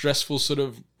and less stressful sort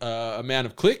of amount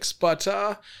of clicks. But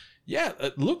yeah,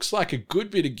 it looks like a good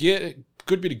bit of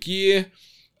gear.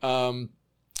 And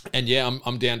yeah,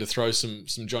 I'm down to throw some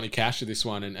Johnny Cash at this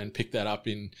one and pick that up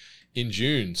in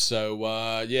June.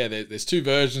 So yeah, there's two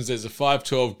versions. There's a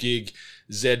 512 gig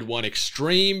Z1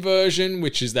 Extreme version,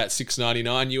 which is that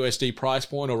 $699 USD price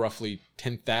point, or roughly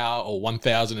 10,000 or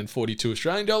 1,042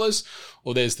 Australian dollars.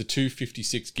 Or there's the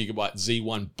 256 gigabyte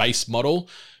Z1 base model,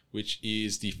 which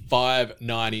is the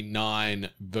 $599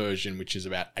 version, which is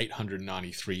about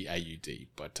 893 AUD.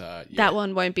 But yeah. That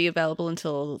one won't be available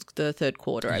until the third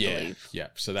quarter, I believe. Yeah.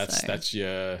 So that's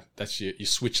your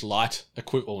Switch Lite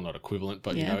equivalent, well, not equivalent,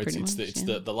 but it's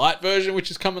the Lite version, which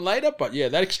is coming later. But yeah,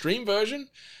 that Extreme version,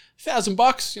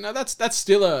 $1,000. That's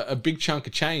still a big chunk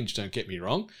of change. Don't get me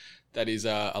wrong. That is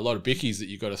a lot of bickies that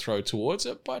you got to throw towards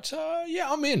it. But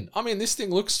yeah, I'm in. This thing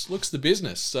looks the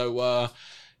business. So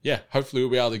yeah, hopefully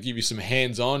we'll be able to give you some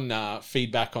hands-on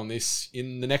feedback on this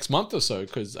in the next month or so,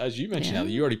 because as you mentioned,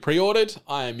 Ali, you already pre-ordered.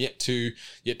 I am yet to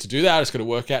do that. I just got to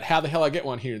work out how the hell I get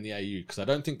one here in the AU, because I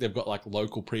don't think they've got like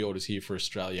local pre-orders here for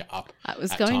Australia up. I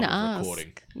was going to ask.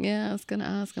 Recording. Yeah, I was going to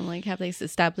ask. I'm like, have they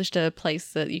established a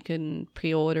place that you can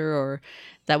pre-order, or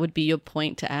that would be your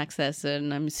point to access it?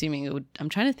 And I'm assuming it would. I'm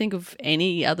trying to think of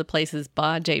any other places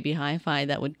bar JB Hi-Fi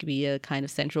that would be a kind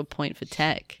of central point for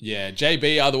tech. Yeah,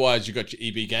 JB. Otherwise, you got your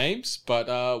EB Games.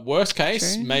 But worst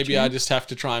case, maybe I just have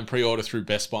to try and pre-order through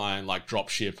Best Buy and like drop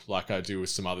ship like I do with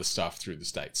some other stuff through the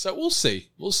States. So we'll see.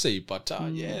 But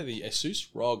yeah, the Asus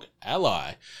ROG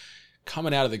Ally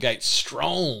coming out of the gate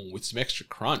strong with some extra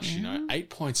crunch.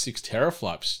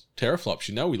 8.6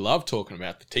 teraflops. We love talking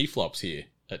about the T-flops here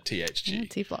at THG. Yeah,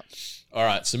 T-flops. All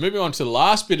right, so moving on to the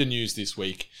last bit of news this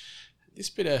week. This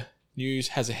bit of news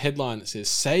has a headline that says,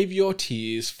 "Save your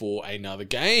tears for another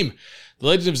game." The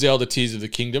Legend of Zelda Tears of the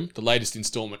Kingdom, the latest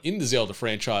installment in the Zelda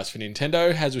franchise for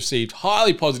Nintendo, has received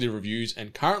highly positive reviews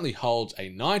and currently holds a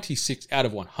 96 out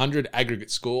of 100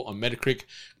 aggregate score on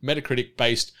Metacritic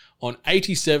based on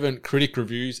 87 critic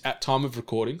reviews at time of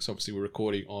recording. So obviously we're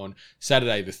recording on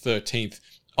Saturday the 13th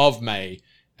of May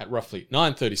at roughly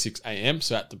 9:36 a.m.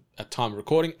 So at time of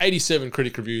recording, 87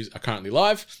 critic reviews are currently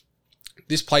live.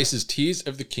 This places Tears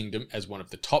of the Kingdom as one of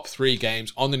the top 3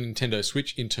 games on the Nintendo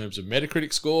Switch in terms of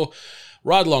Metacritic score,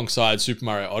 right alongside Super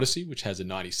Mario Odyssey, which has a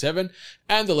 97,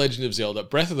 and The Legend of Zelda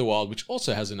Breath of the Wild, which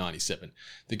also has a 97.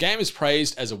 The game is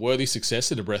praised as a worthy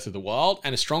successor to Breath of the Wild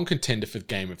and a strong contender for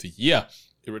Game of the Year.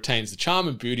 It retains the charm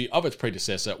and beauty of its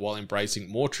predecessor while embracing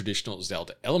more traditional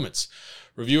Zelda elements.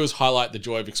 Reviewers highlight the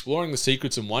joy of exploring the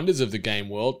secrets and wonders of the game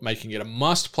world, making it a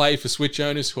must-play for Switch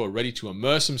owners who are ready to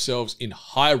immerse themselves in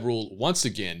Hyrule once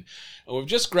again. And we've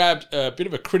just grabbed a bit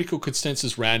of a critical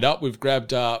consensus roundup. We've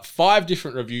grabbed 5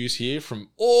 different reviews here from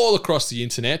all across the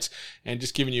internet and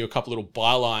just given you a couple little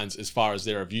bylines as far as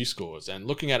their review scores. And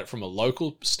looking at it from a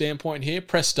local standpoint here,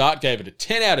 Press Start gave it a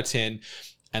 10 out of 10.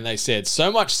 And they said,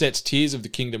 so much sets Tears of the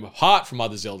Kingdom apart from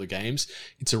other Zelda games.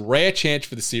 It's a rare chance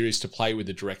for the series to play with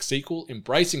a direct sequel,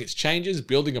 embracing its changes,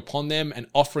 building upon them, and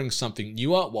offering something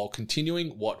newer while continuing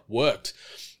what worked.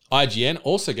 IGN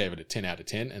also gave it a 10 out of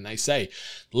 10, and they say,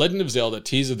 Legend of Zelda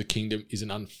Tears of the Kingdom is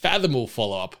an unfathomable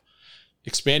follow-up,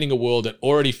 expanding a world that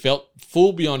already felt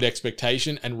full beyond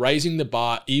expectation and raising the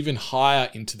bar even higher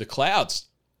into the clouds.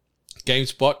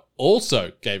 GameSpot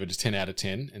also gave it a 10 out of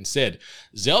 10 and said,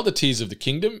 Zelda Tears of the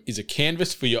Kingdom is a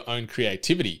canvas for your own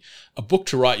creativity, a book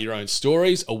to write your own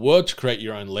stories, a world to create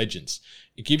your own legends.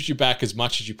 It gives you back as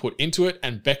much as you put into it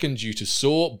and beckons you to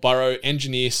soar, burrow,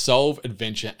 engineer, solve,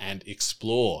 adventure, and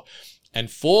explore. And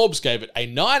Forbes gave it a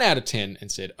 9 out of 10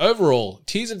 and said, overall,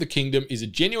 Tears of the Kingdom is a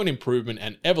genuine improvement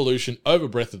and evolution over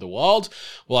Breath of the Wild.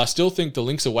 While I still think the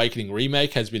Link's Awakening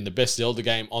remake has been the best Zelda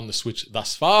game on the Switch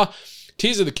thus far,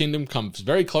 Tears of the Kingdom comes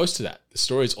very close to that. The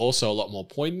story is also a lot more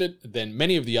poignant than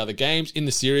many of the other games in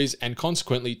the series, and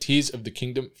consequently, Tears of the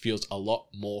Kingdom feels a lot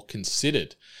more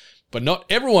considered. But not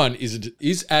everyone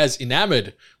is as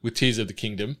enamored with Tears of the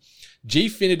Kingdom.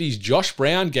 Gfinity's Josh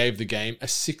Brown gave the game a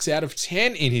 6 out of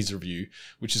 10 in his review,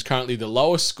 which is currently the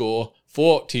lowest score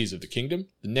for Tears of the Kingdom.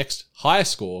 The next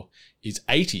highest score is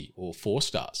 80, or 4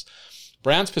 stars.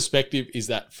 Brown's perspective is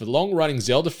that for long-running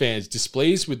Zelda fans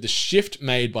displeased with the shift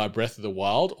made by Breath of the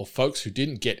Wild, or folks who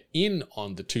didn't get in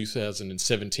on the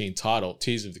 2017 title,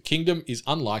 Tears of the Kingdom is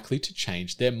unlikely to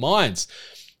change their minds.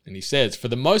 And he says, for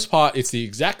the most part, it's the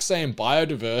exact same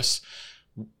biodiverse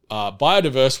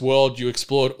world you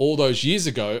explored all those years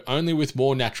ago, only with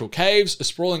more natural caves, a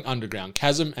sprawling underground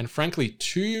chasm, and frankly,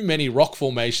 too many rock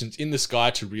formations in the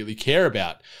sky to really care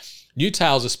about. New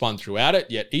tales are spun throughout it,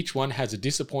 yet each one has a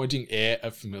disappointing air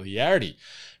of familiarity.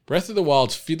 Breath of the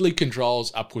Wild's fiddly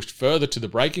controls are pushed further to the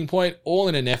breaking point, all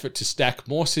in an effort to stack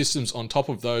more systems on top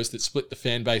of those that split the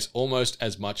fanbase almost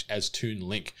as much as Toon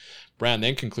Link. Brown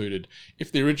then concluded, if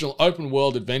the original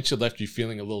open-world adventure left you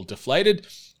feeling a little deflated,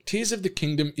 Tears of the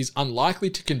Kingdom is unlikely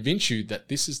to convince you that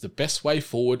this is the best way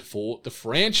forward for the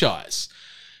franchise.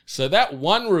 So that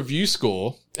one review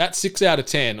score, that 6 out of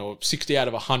 10, or 60 out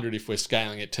of 100 if we're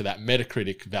scaling it to that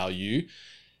Metacritic value,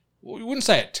 we wouldn't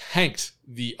say it tanked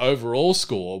the overall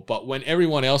score, but when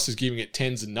everyone else is giving it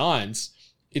 10s and 9s,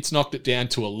 it's knocked it down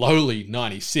to a lowly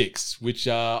 96, which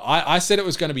I said it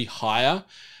was going to be higher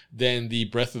than the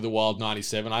Breath of the Wild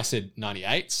 97. I said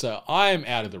 98, so I am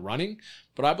out of the running.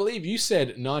 But I believe you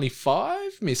said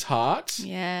 95, Miss Hart.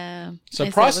 Yeah. So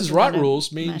Price is Right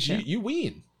rules means you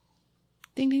win.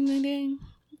 Ding, ding, ding, ding.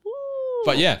 Woo.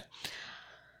 But yeah,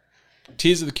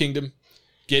 Tears of the Kingdom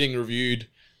getting reviewed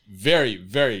very,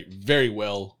 very, very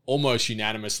well, almost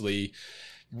unanimously.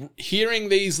 Hearing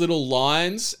these little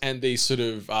lines and these sort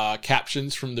of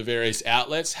captions from the various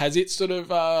outlets, has it sort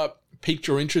of piqued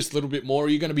your interest a little bit more? Are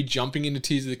you going to be jumping into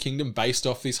Tears of the Kingdom based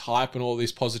off this hype and all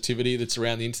this positivity that's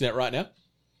around the internet right now?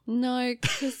 No,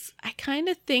 because I kind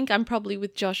of think I'm probably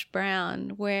with Josh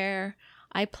Brown, where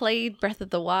I played Breath of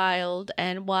the Wild,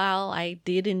 and while I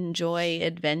did enjoy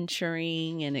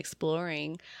adventuring and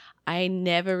exploring, I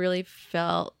never really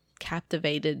felt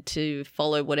captivated to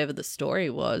follow whatever the story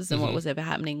was and what was ever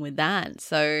happening with that.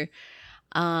 So,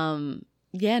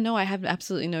 yeah, no, I have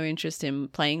absolutely no interest in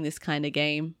playing this kind of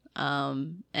game. But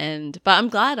I'm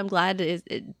glad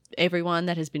everyone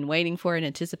that has been waiting for it and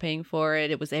anticipating for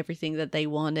it, it was everything that they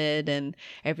wanted and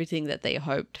everything that they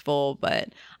hoped for. But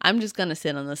I'm just going to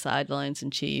sit on the sidelines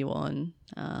and cheer you on,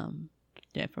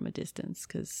 from a distance,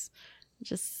 because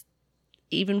just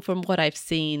even from what I've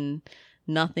seen,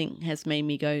 nothing has made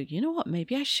me go, you know what,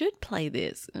 maybe I should play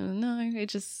this. No, it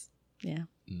just,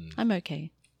 I'm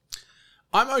okay.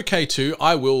 I'm okay too.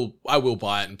 I will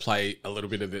buy it and play a little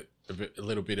bit of it. A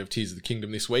little bit of Tears of the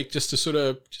Kingdom this week, just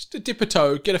to dip a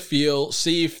toe, get a feel,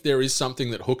 see if there is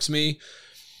something that hooks me.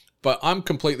 But I'm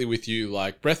completely with you.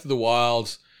 Like Breath of the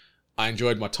Wild, I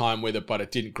enjoyed my time with it, but it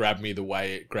didn't grab me the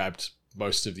way it grabbed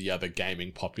most of the other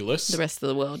gaming populace. The rest of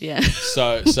the world, yeah.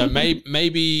 So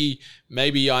maybe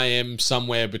I am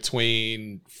somewhere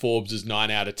between Forbes' 9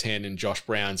 out of 10 and Josh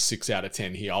Brown's 6 out of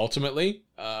 10 here ultimately,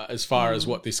 as far as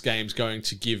what this game's going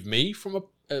to give me from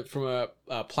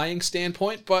a playing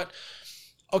standpoint, but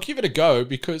I'll give it a go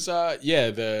because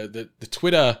the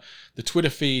Twitter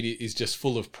feed is just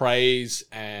full of praise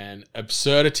and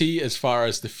absurdity as far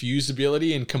as the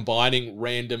fusibility and combining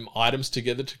random items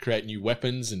together to create new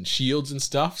weapons and shields and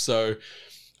stuff. So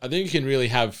I think you can really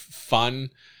have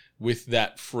fun with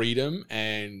that freedom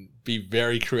and be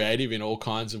very creative in all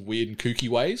kinds of weird and kooky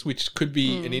ways, which could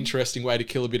be an interesting way to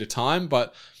kill a bit of time.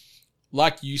 But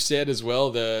like you said as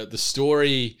well, the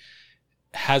story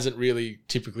hasn't really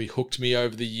typically hooked me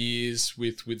over the years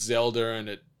with Zelda, and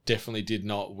it Definitely did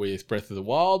not with Breath of the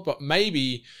Wild, but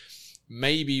maybe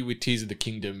with Tears of the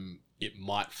Kingdom it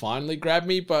might finally grab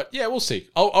me. But yeah, we'll see.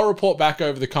 I'll report back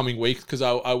over the coming weeks because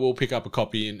I will pick up a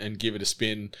copy and give it a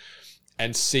spin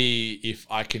and see if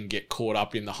I can get caught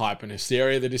up in the hype and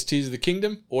hysteria that is Tears of the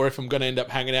Kingdom, or if I'm going to end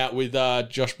up hanging out with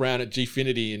Josh Brown at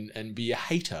Gfinity and be a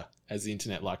hater, as the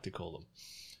internet like to call them.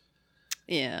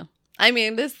 Yeah. I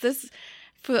mean, this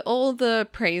for all the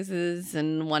praises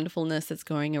and wonderfulness that's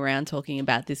going around talking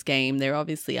about this game, there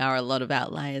obviously are a lot of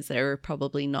outliers that are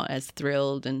probably not as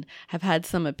thrilled and have had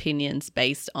some opinions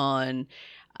based on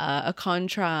a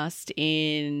contrast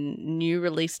in new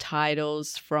release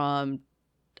titles from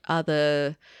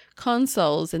other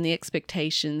consoles and the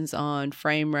expectations on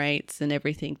frame rates and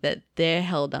everything that they're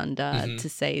held under to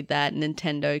say that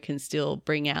Nintendo can still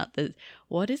bring out the,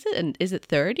 what is it? And is it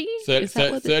 30?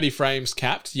 30 frames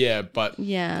capped, yeah. But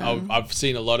yeah, I've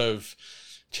seen a lot of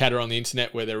chatter on the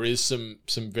internet where there is some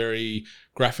very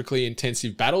graphically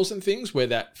intensive battles and things where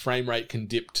that frame rate can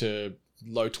dip to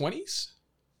low 20s.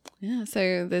 Yeah,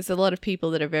 so there's a lot of people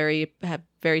that are have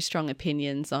very strong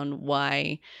opinions on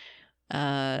why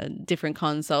different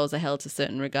consoles are held to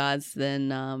certain regards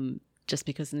than just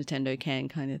because Nintendo can,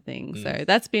 kind of thing. So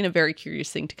that's been a very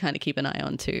curious thing to kind of keep an eye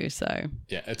on too. So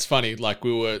yeah, it's funny. Like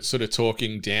we were sort of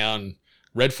talking down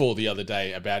Redfall the other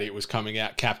day about it was coming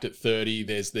out capped at 30.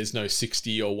 There's no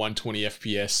 60 or 120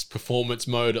 FPS performance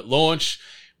mode at launch.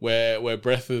 Where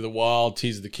Breath of the Wild,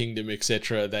 Tears of the Kingdom,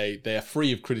 etc., they are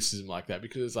free of criticism like that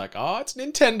because it's like, oh, it's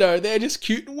Nintendo. They're just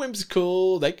cute and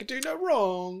whimsical. They could do no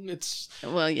wrong. It's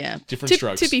different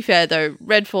strokes. To be fair, though,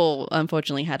 Redfall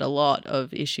unfortunately had a lot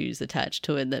of issues attached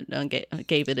to it that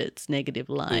gave it its negative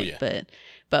light. Oh, yeah.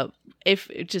 But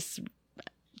if just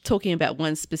talking about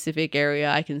one specific area,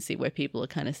 I can see where people are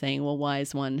kind of saying, well, why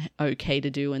is one okay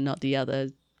to do and not the other?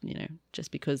 You know,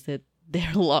 just because they're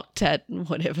locked at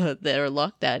whatever they're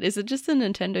locked at. Is it just a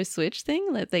Nintendo Switch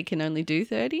thing that they can only do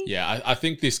 30? Yeah, I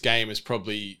think this game is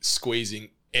probably squeezing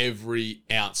every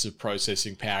ounce of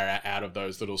processing power out of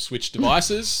those little Switch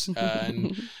devices.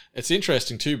 And it's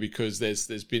interesting too because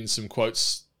there's been some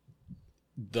quotes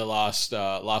the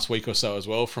last week or so as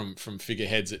well from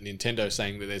figureheads at Nintendo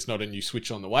saying that there's not a new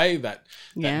Switch on the way. That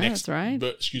next, that's right.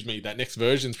 That next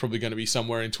version is probably going to be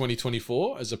somewhere in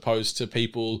 2024, as opposed to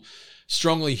people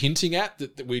strongly hinting at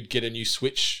that we'd get a new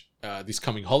Switch this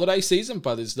coming holiday season.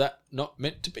 But is that not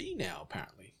meant to be now,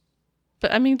 apparently?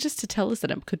 But I mean, just to tell us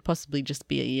that it could possibly just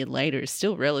be a year later is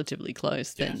still relatively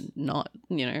close. Yeah. Then not,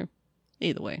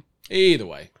 either way.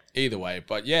 Either way.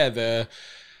 But yeah, the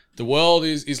world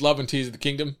is loving Tears of the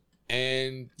Kingdom.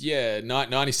 And yeah,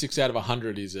 96 out of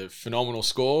 100 is a phenomenal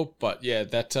score. But yeah,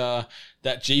 that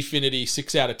Gfinity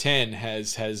 6 out of 10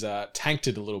 has tanked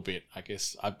it a little bit. I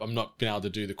guess I'm not been able to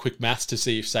do the quick maths to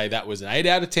see if, say, that was an 8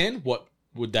 out of 10. What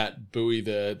would that buoy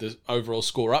the overall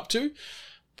score up to?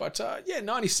 But yeah,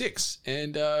 96.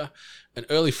 And an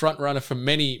early front runner for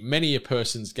many a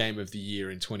person's game of the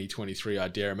year in 2023, I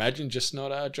dare imagine. Just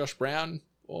not Josh Brown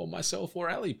or myself or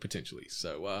Ali potentially.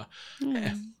 So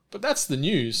yeah. But that's the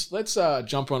news. Let's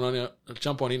jump on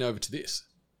in over to this.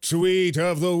 Tweet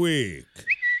of the week.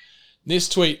 This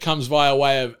tweet comes via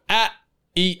way of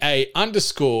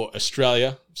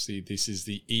 @EA_Australia. See, this is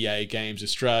the EA Games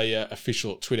Australia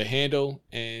official Twitter handle,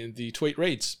 and the tweet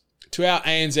reads: to our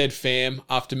ANZ fam,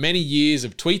 after many years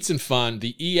of tweets and fun,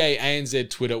 the EA ANZ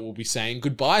Twitter will be saying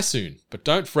goodbye soon. But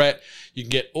don't fret, you can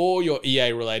get all your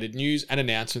EA-related news and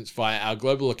announcements via our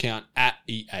global account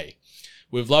 @EA.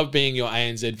 We've loved being your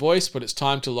ANZ voice, but it's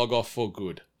time to log off for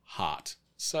good. Heart.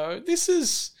 So this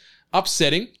is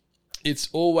upsetting. It's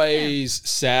always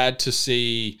sad to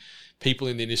see people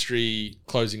in the industry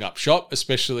closing up shop,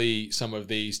 especially some of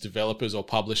these developers or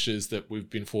publishers that we've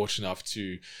been fortunate enough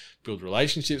to build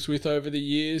relationships with over the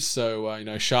years.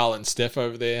 So, Charlotte and Steph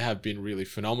over there have been really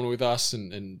phenomenal with us,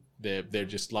 and they're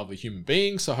just lovely human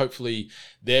beings. So hopefully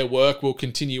their work will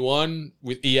continue on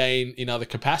with EA in other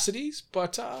capacities.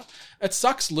 But it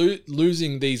sucks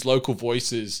losing these local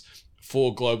voices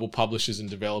for global publishers and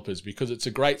developers, because it's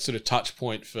a great sort of touch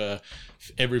point for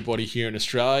everybody here in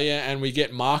Australia, and we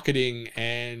get marketing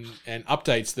and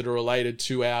updates that are related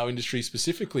to our industry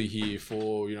specifically here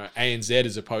for ANZ,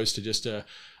 as opposed to just a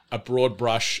broad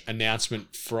brush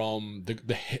announcement from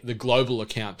the global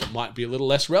account that might be a little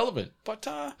less relevant. But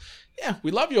yeah,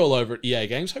 we love you all over at EA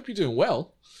Games. Hope you're doing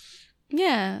well.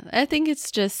 Yeah, I think it's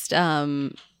just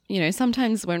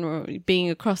sometimes when we're being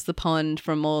across the pond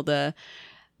from all the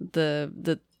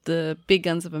big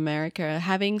guns of America,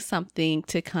 having something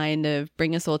to kind of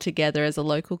bring us all together as a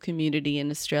local community in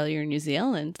Australia and New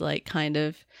Zealand, like kind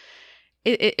of,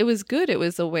 it was good. It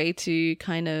was a way to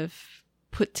kind of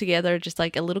put together just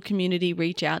like a little community,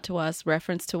 reach out to us,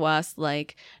 reference to us.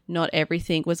 Like not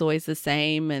everything was always the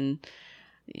same, and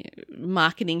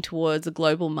marketing towards a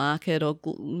global market or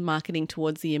marketing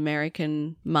towards the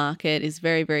American market is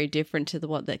very, very different to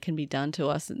what that can be done to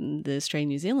us in the Australian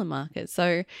New Zealand market.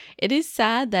 So it is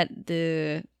sad that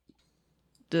the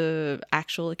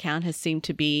actual account has seemed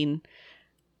to be,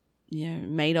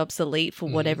 made obsolete for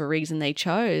whatever reason they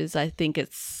chose. I think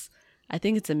it's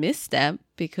a misstep,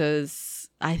 because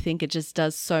I think it just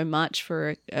does so much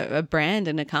for a brand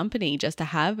and a company just to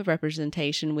have a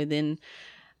representation within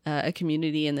a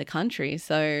community in the country.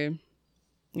 So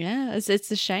yeah,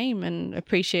 it's a shame, and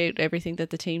appreciate everything that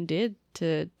the team did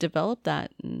to develop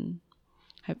that, and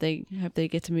hope they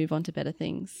get to move on to better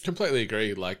things. Completely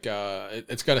agree. Like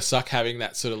it's going to suck having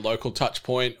that sort of local touch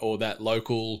point or that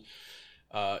local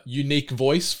unique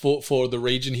voice for the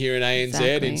region here in ANZ,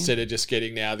 Exactly. instead of just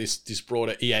getting now this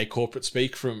broader EA corporate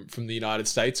speak from the United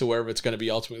States or wherever it's going to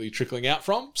be ultimately trickling out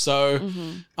from. So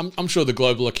I'm sure the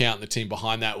global account and the team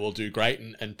behind that will do great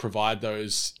and provide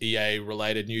those EA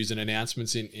related news and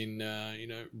announcements in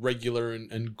regular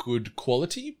and good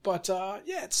quality. But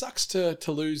it sucks to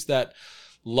lose that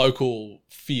local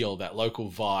feel, that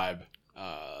local vibe.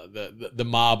 The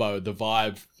Marbo, the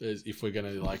vibe, if we're going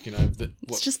to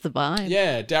It's just the vibe.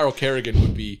 Yeah, Daryl Kerrigan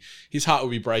his heart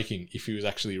would be breaking if he was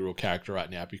actually a real character right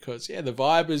now, because the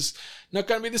vibe is not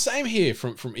going to be the same here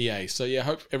from EA. So I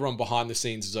hope everyone behind the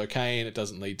scenes is okay and it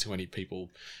doesn't lead to any people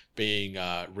being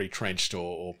retrenched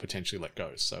or potentially let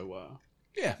go. So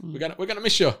we're gonna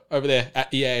miss you over there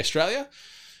at EA Australia.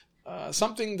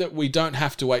 Something that we don't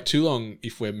have to wait too long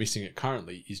if we're missing it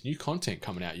currently is new content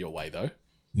coming out your way though.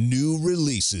 New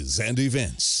releases and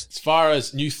events. As far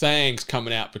as new things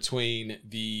coming out between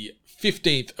the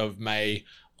 15th of May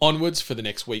onwards for the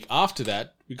next week after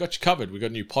that, we got you covered. We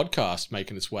got a new podcast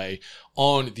making its way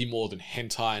on the More Than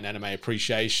Hentai and Anime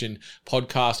Appreciation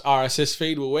podcast RSS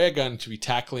feed, where we're going to be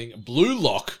tackling Blue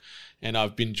Lock, and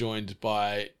I've been joined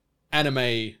by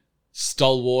anime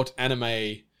stalwart,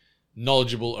 anime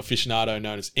knowledgeable aficionado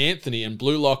known as Anthony. And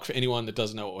Blue Lock, for anyone that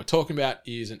doesn't know what we're talking about,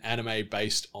 is an anime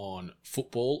based on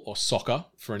football or soccer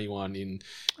for anyone in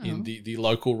the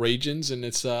local regions, and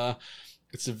it's a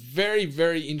very,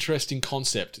 very interesting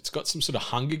concept. It's got some sort of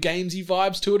Hunger Games-y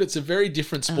vibes to it. It's a very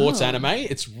different sports anime.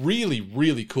 It's really,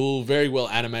 really cool, very well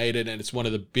animated, and it's one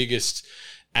of the biggest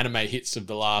anime hits of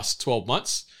the last 12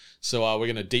 months. So we're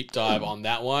going to deep dive on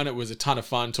that one. It was a ton of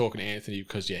fun talking to Anthony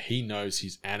because, he knows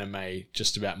his anime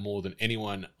just about more than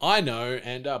anyone I know,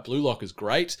 and Blue Lock is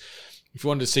great. If you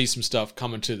wanted to see some stuff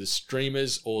coming to the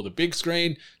streamers or the big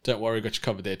screen, don't worry, we got you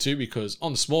covered there too, because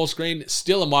on the small screen,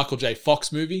 still a Michael J.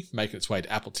 Fox movie making its way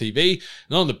to Apple TV.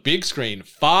 And on the big screen,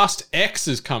 Fast X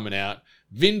is coming out,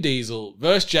 Vin Diesel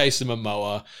versus Jason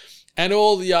Momoa, and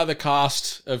all the other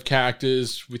cast of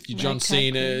characters with your John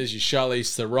Cena's, your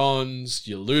Charlize Theron's,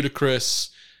 your Ludacris.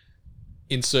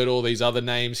 Insert all these other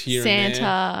names here and there.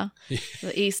 Santa,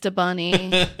 the Easter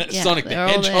Bunny. Sonic the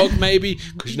Hedgehog, maybe,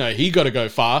 because he got to go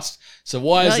fast. So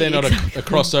why is there not a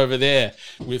crossover there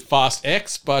with Fast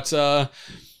X? But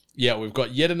we've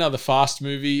got yet another Fast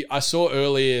movie. I saw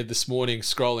earlier this morning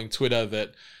scrolling Twitter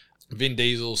that Vin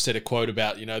Diesel said a quote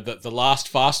about, the last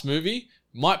Fast movie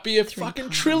might be a fucking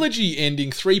trilogy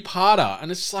ending 3-parter.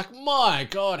 And it's just like, my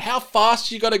God, how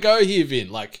fast you got to go here, Vin?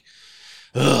 Like,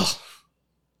 ugh.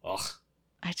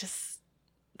 I just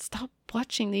stop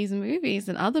watching these movies,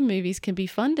 and other movies can be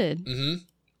funded. Mm-hmm.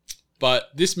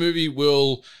 But this movie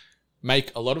will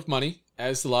make a lot of money,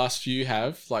 as the last few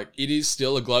have. Like, it is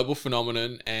still a global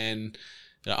phenomenon, and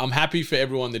I'm happy for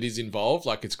everyone that is involved.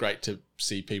 Like, it's great to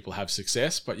see people have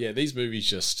success. But these movies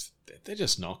they're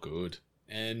just not good.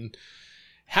 And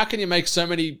how can you make so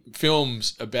many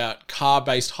films about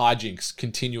car-based hijinks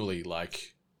continually?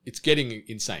 Like, it's getting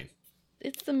insane.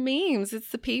 It's the memes.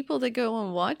 It's the people that go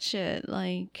and watch it.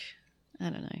 Like, I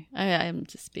don't know. I'm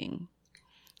just being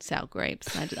sour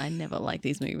grapes. I never like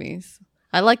these movies.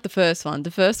 I like the first one. The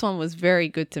first one was very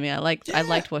good to me. I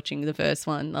liked watching the first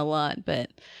one a lot, but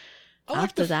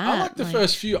after that, I like the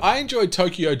first few. I enjoyed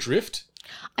Tokyo Drift.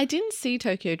 I didn't see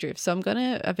Tokyo Drift, so I'm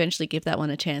gonna eventually give that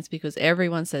one a chance because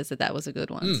everyone says that was a good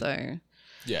one. So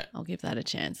yeah, I'll give that a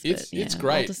chance. It's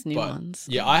great. Just new ones.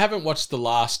 Yeah, I haven't watched the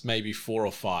last maybe 4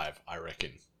 or 5, I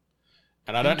reckon,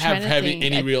 and I don't have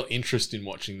any real interest in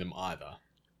watching them either.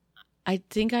 I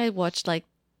think I watched I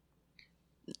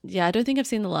don't think I've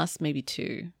seen the last maybe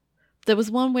 2. There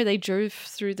was one where they drove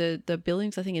through the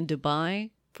buildings, I think in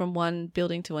Dubai, from one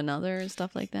building to another and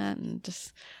stuff like that, and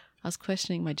just I was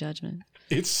questioning my judgment.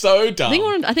 It's so dumb.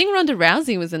 I think Ronda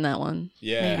Rousey was in that one.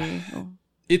 Yeah. Maybe.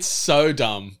 It's so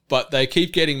dumb, but they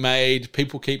keep getting made.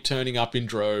 People keep turning up in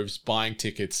droves, buying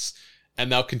tickets, and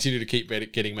they'll continue to keep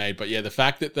getting made. But yeah, the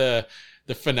fact that the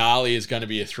finale is going to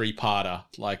be a 3-parter,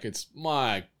 like, it's,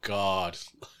 my God.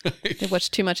 They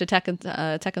watched too much Attack on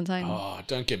Titan. Oh,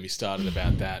 don't get me started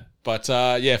about that. But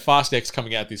yeah, Fast X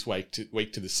coming out this week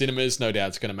to the cinemas. No doubt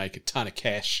it's going to make a ton of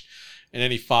cash. And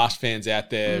any Fast fans out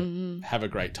there, have a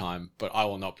great time. But I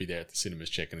will not be there at the cinemas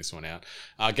checking this one out.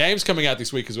 Games coming out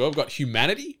this week as well. We've got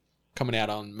Humanity coming out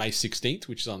on May 16th,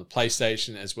 which is on the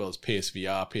PlayStation, as well as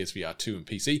PSVR, PSVR 2 and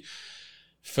PC.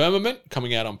 Firmament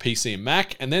coming out on PC and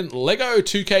Mac. And then Lego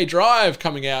 2K Drive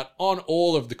coming out on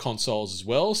all of the consoles as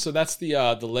well. So that's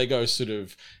the Lego sort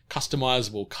of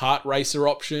customizable kart racer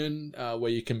option, where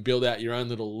you can build out your own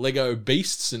little Lego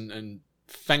beasts and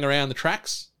fang around the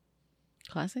tracks.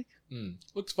 Classic.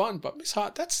 Looks fun, but Miss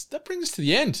Hart, that brings us to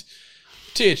the end.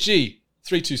 THG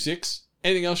 326.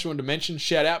 Anything else you wanted to mention?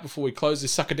 Shout out before we close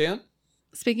this sucker down?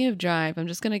 Speaking of Drive, I'm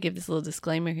just going to give this little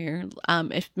disclaimer here.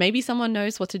 If maybe someone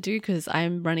knows what to do, because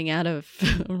I'm running out of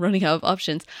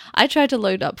options. I tried to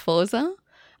load up Forza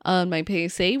on my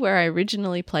PC, where I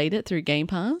originally played it through Game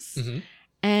Pass,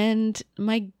 and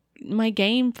my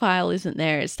game file isn't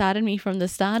there. It started me from the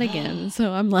start again.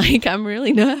 So I'm like, I'm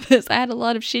really nervous. I had a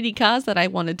lot of shitty cars that I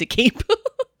wanted to keep.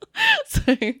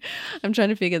 So I'm trying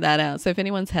to figure that out. So if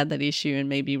anyone's had that issue and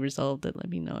maybe resolved it, let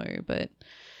me know. But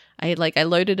I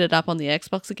loaded it up on the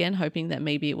Xbox again, hoping that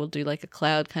maybe it will do like a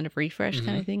cloud kind of refresh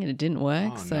kind of thing, and it didn't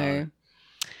work. So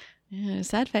yeah,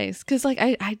 sad face. Because like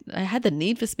I had the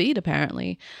need for speed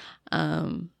apparently.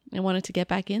 I wanted to get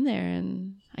back in there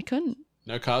and I couldn't.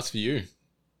 No cars for you.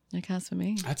 No cars for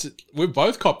me. That's it. We've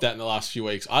both copped that in the last few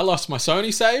weeks. I lost my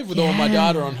Sony save with all my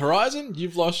data on Horizon.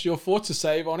 You've lost your Forza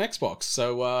save on Xbox.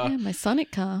 So my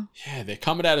Sonic car. Yeah, they're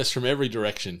coming at us from every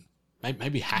direction.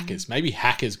 Maybe hackers. Maybe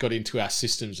hackers got into our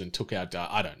systems and took our data.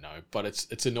 I don't know, but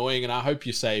it's annoying, and I hope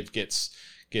your save gets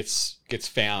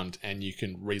found and you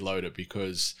can reload it,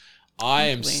 because I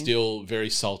am still very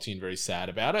salty and very sad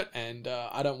about it, and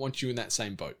I don't want you in that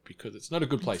same boat, because it's not a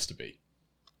good place to be.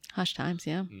 Harsh times,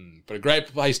 yeah. But a great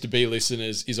place to be,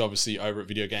 listeners, is obviously over at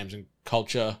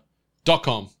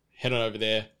videogamesandculture.com. Head on over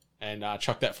there and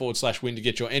chuck that /win to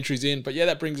get your entries in. But yeah,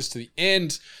 that brings us to the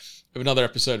end of another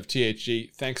episode of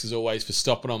THG. Thanks as always for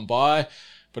stopping on by.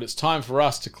 But it's time for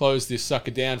us to close this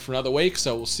sucker down for another week.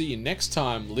 So we'll see you next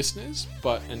time, listeners.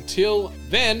 But until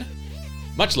then,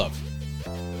 much love.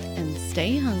 And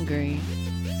stay hungry.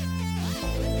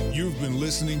 You've been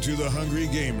listening to The Hungry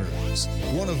Gamers,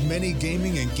 one of many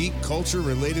gaming and geek culture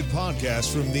related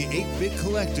podcasts from the 8-Bit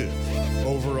Collective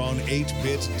over on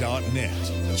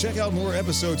 8bit.net. Check out more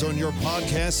episodes on your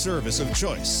podcast service of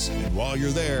choice. And while you're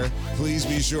there, please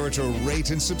be sure to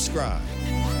rate and subscribe.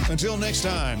 Until next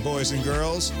time, boys and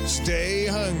girls, stay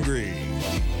hungry.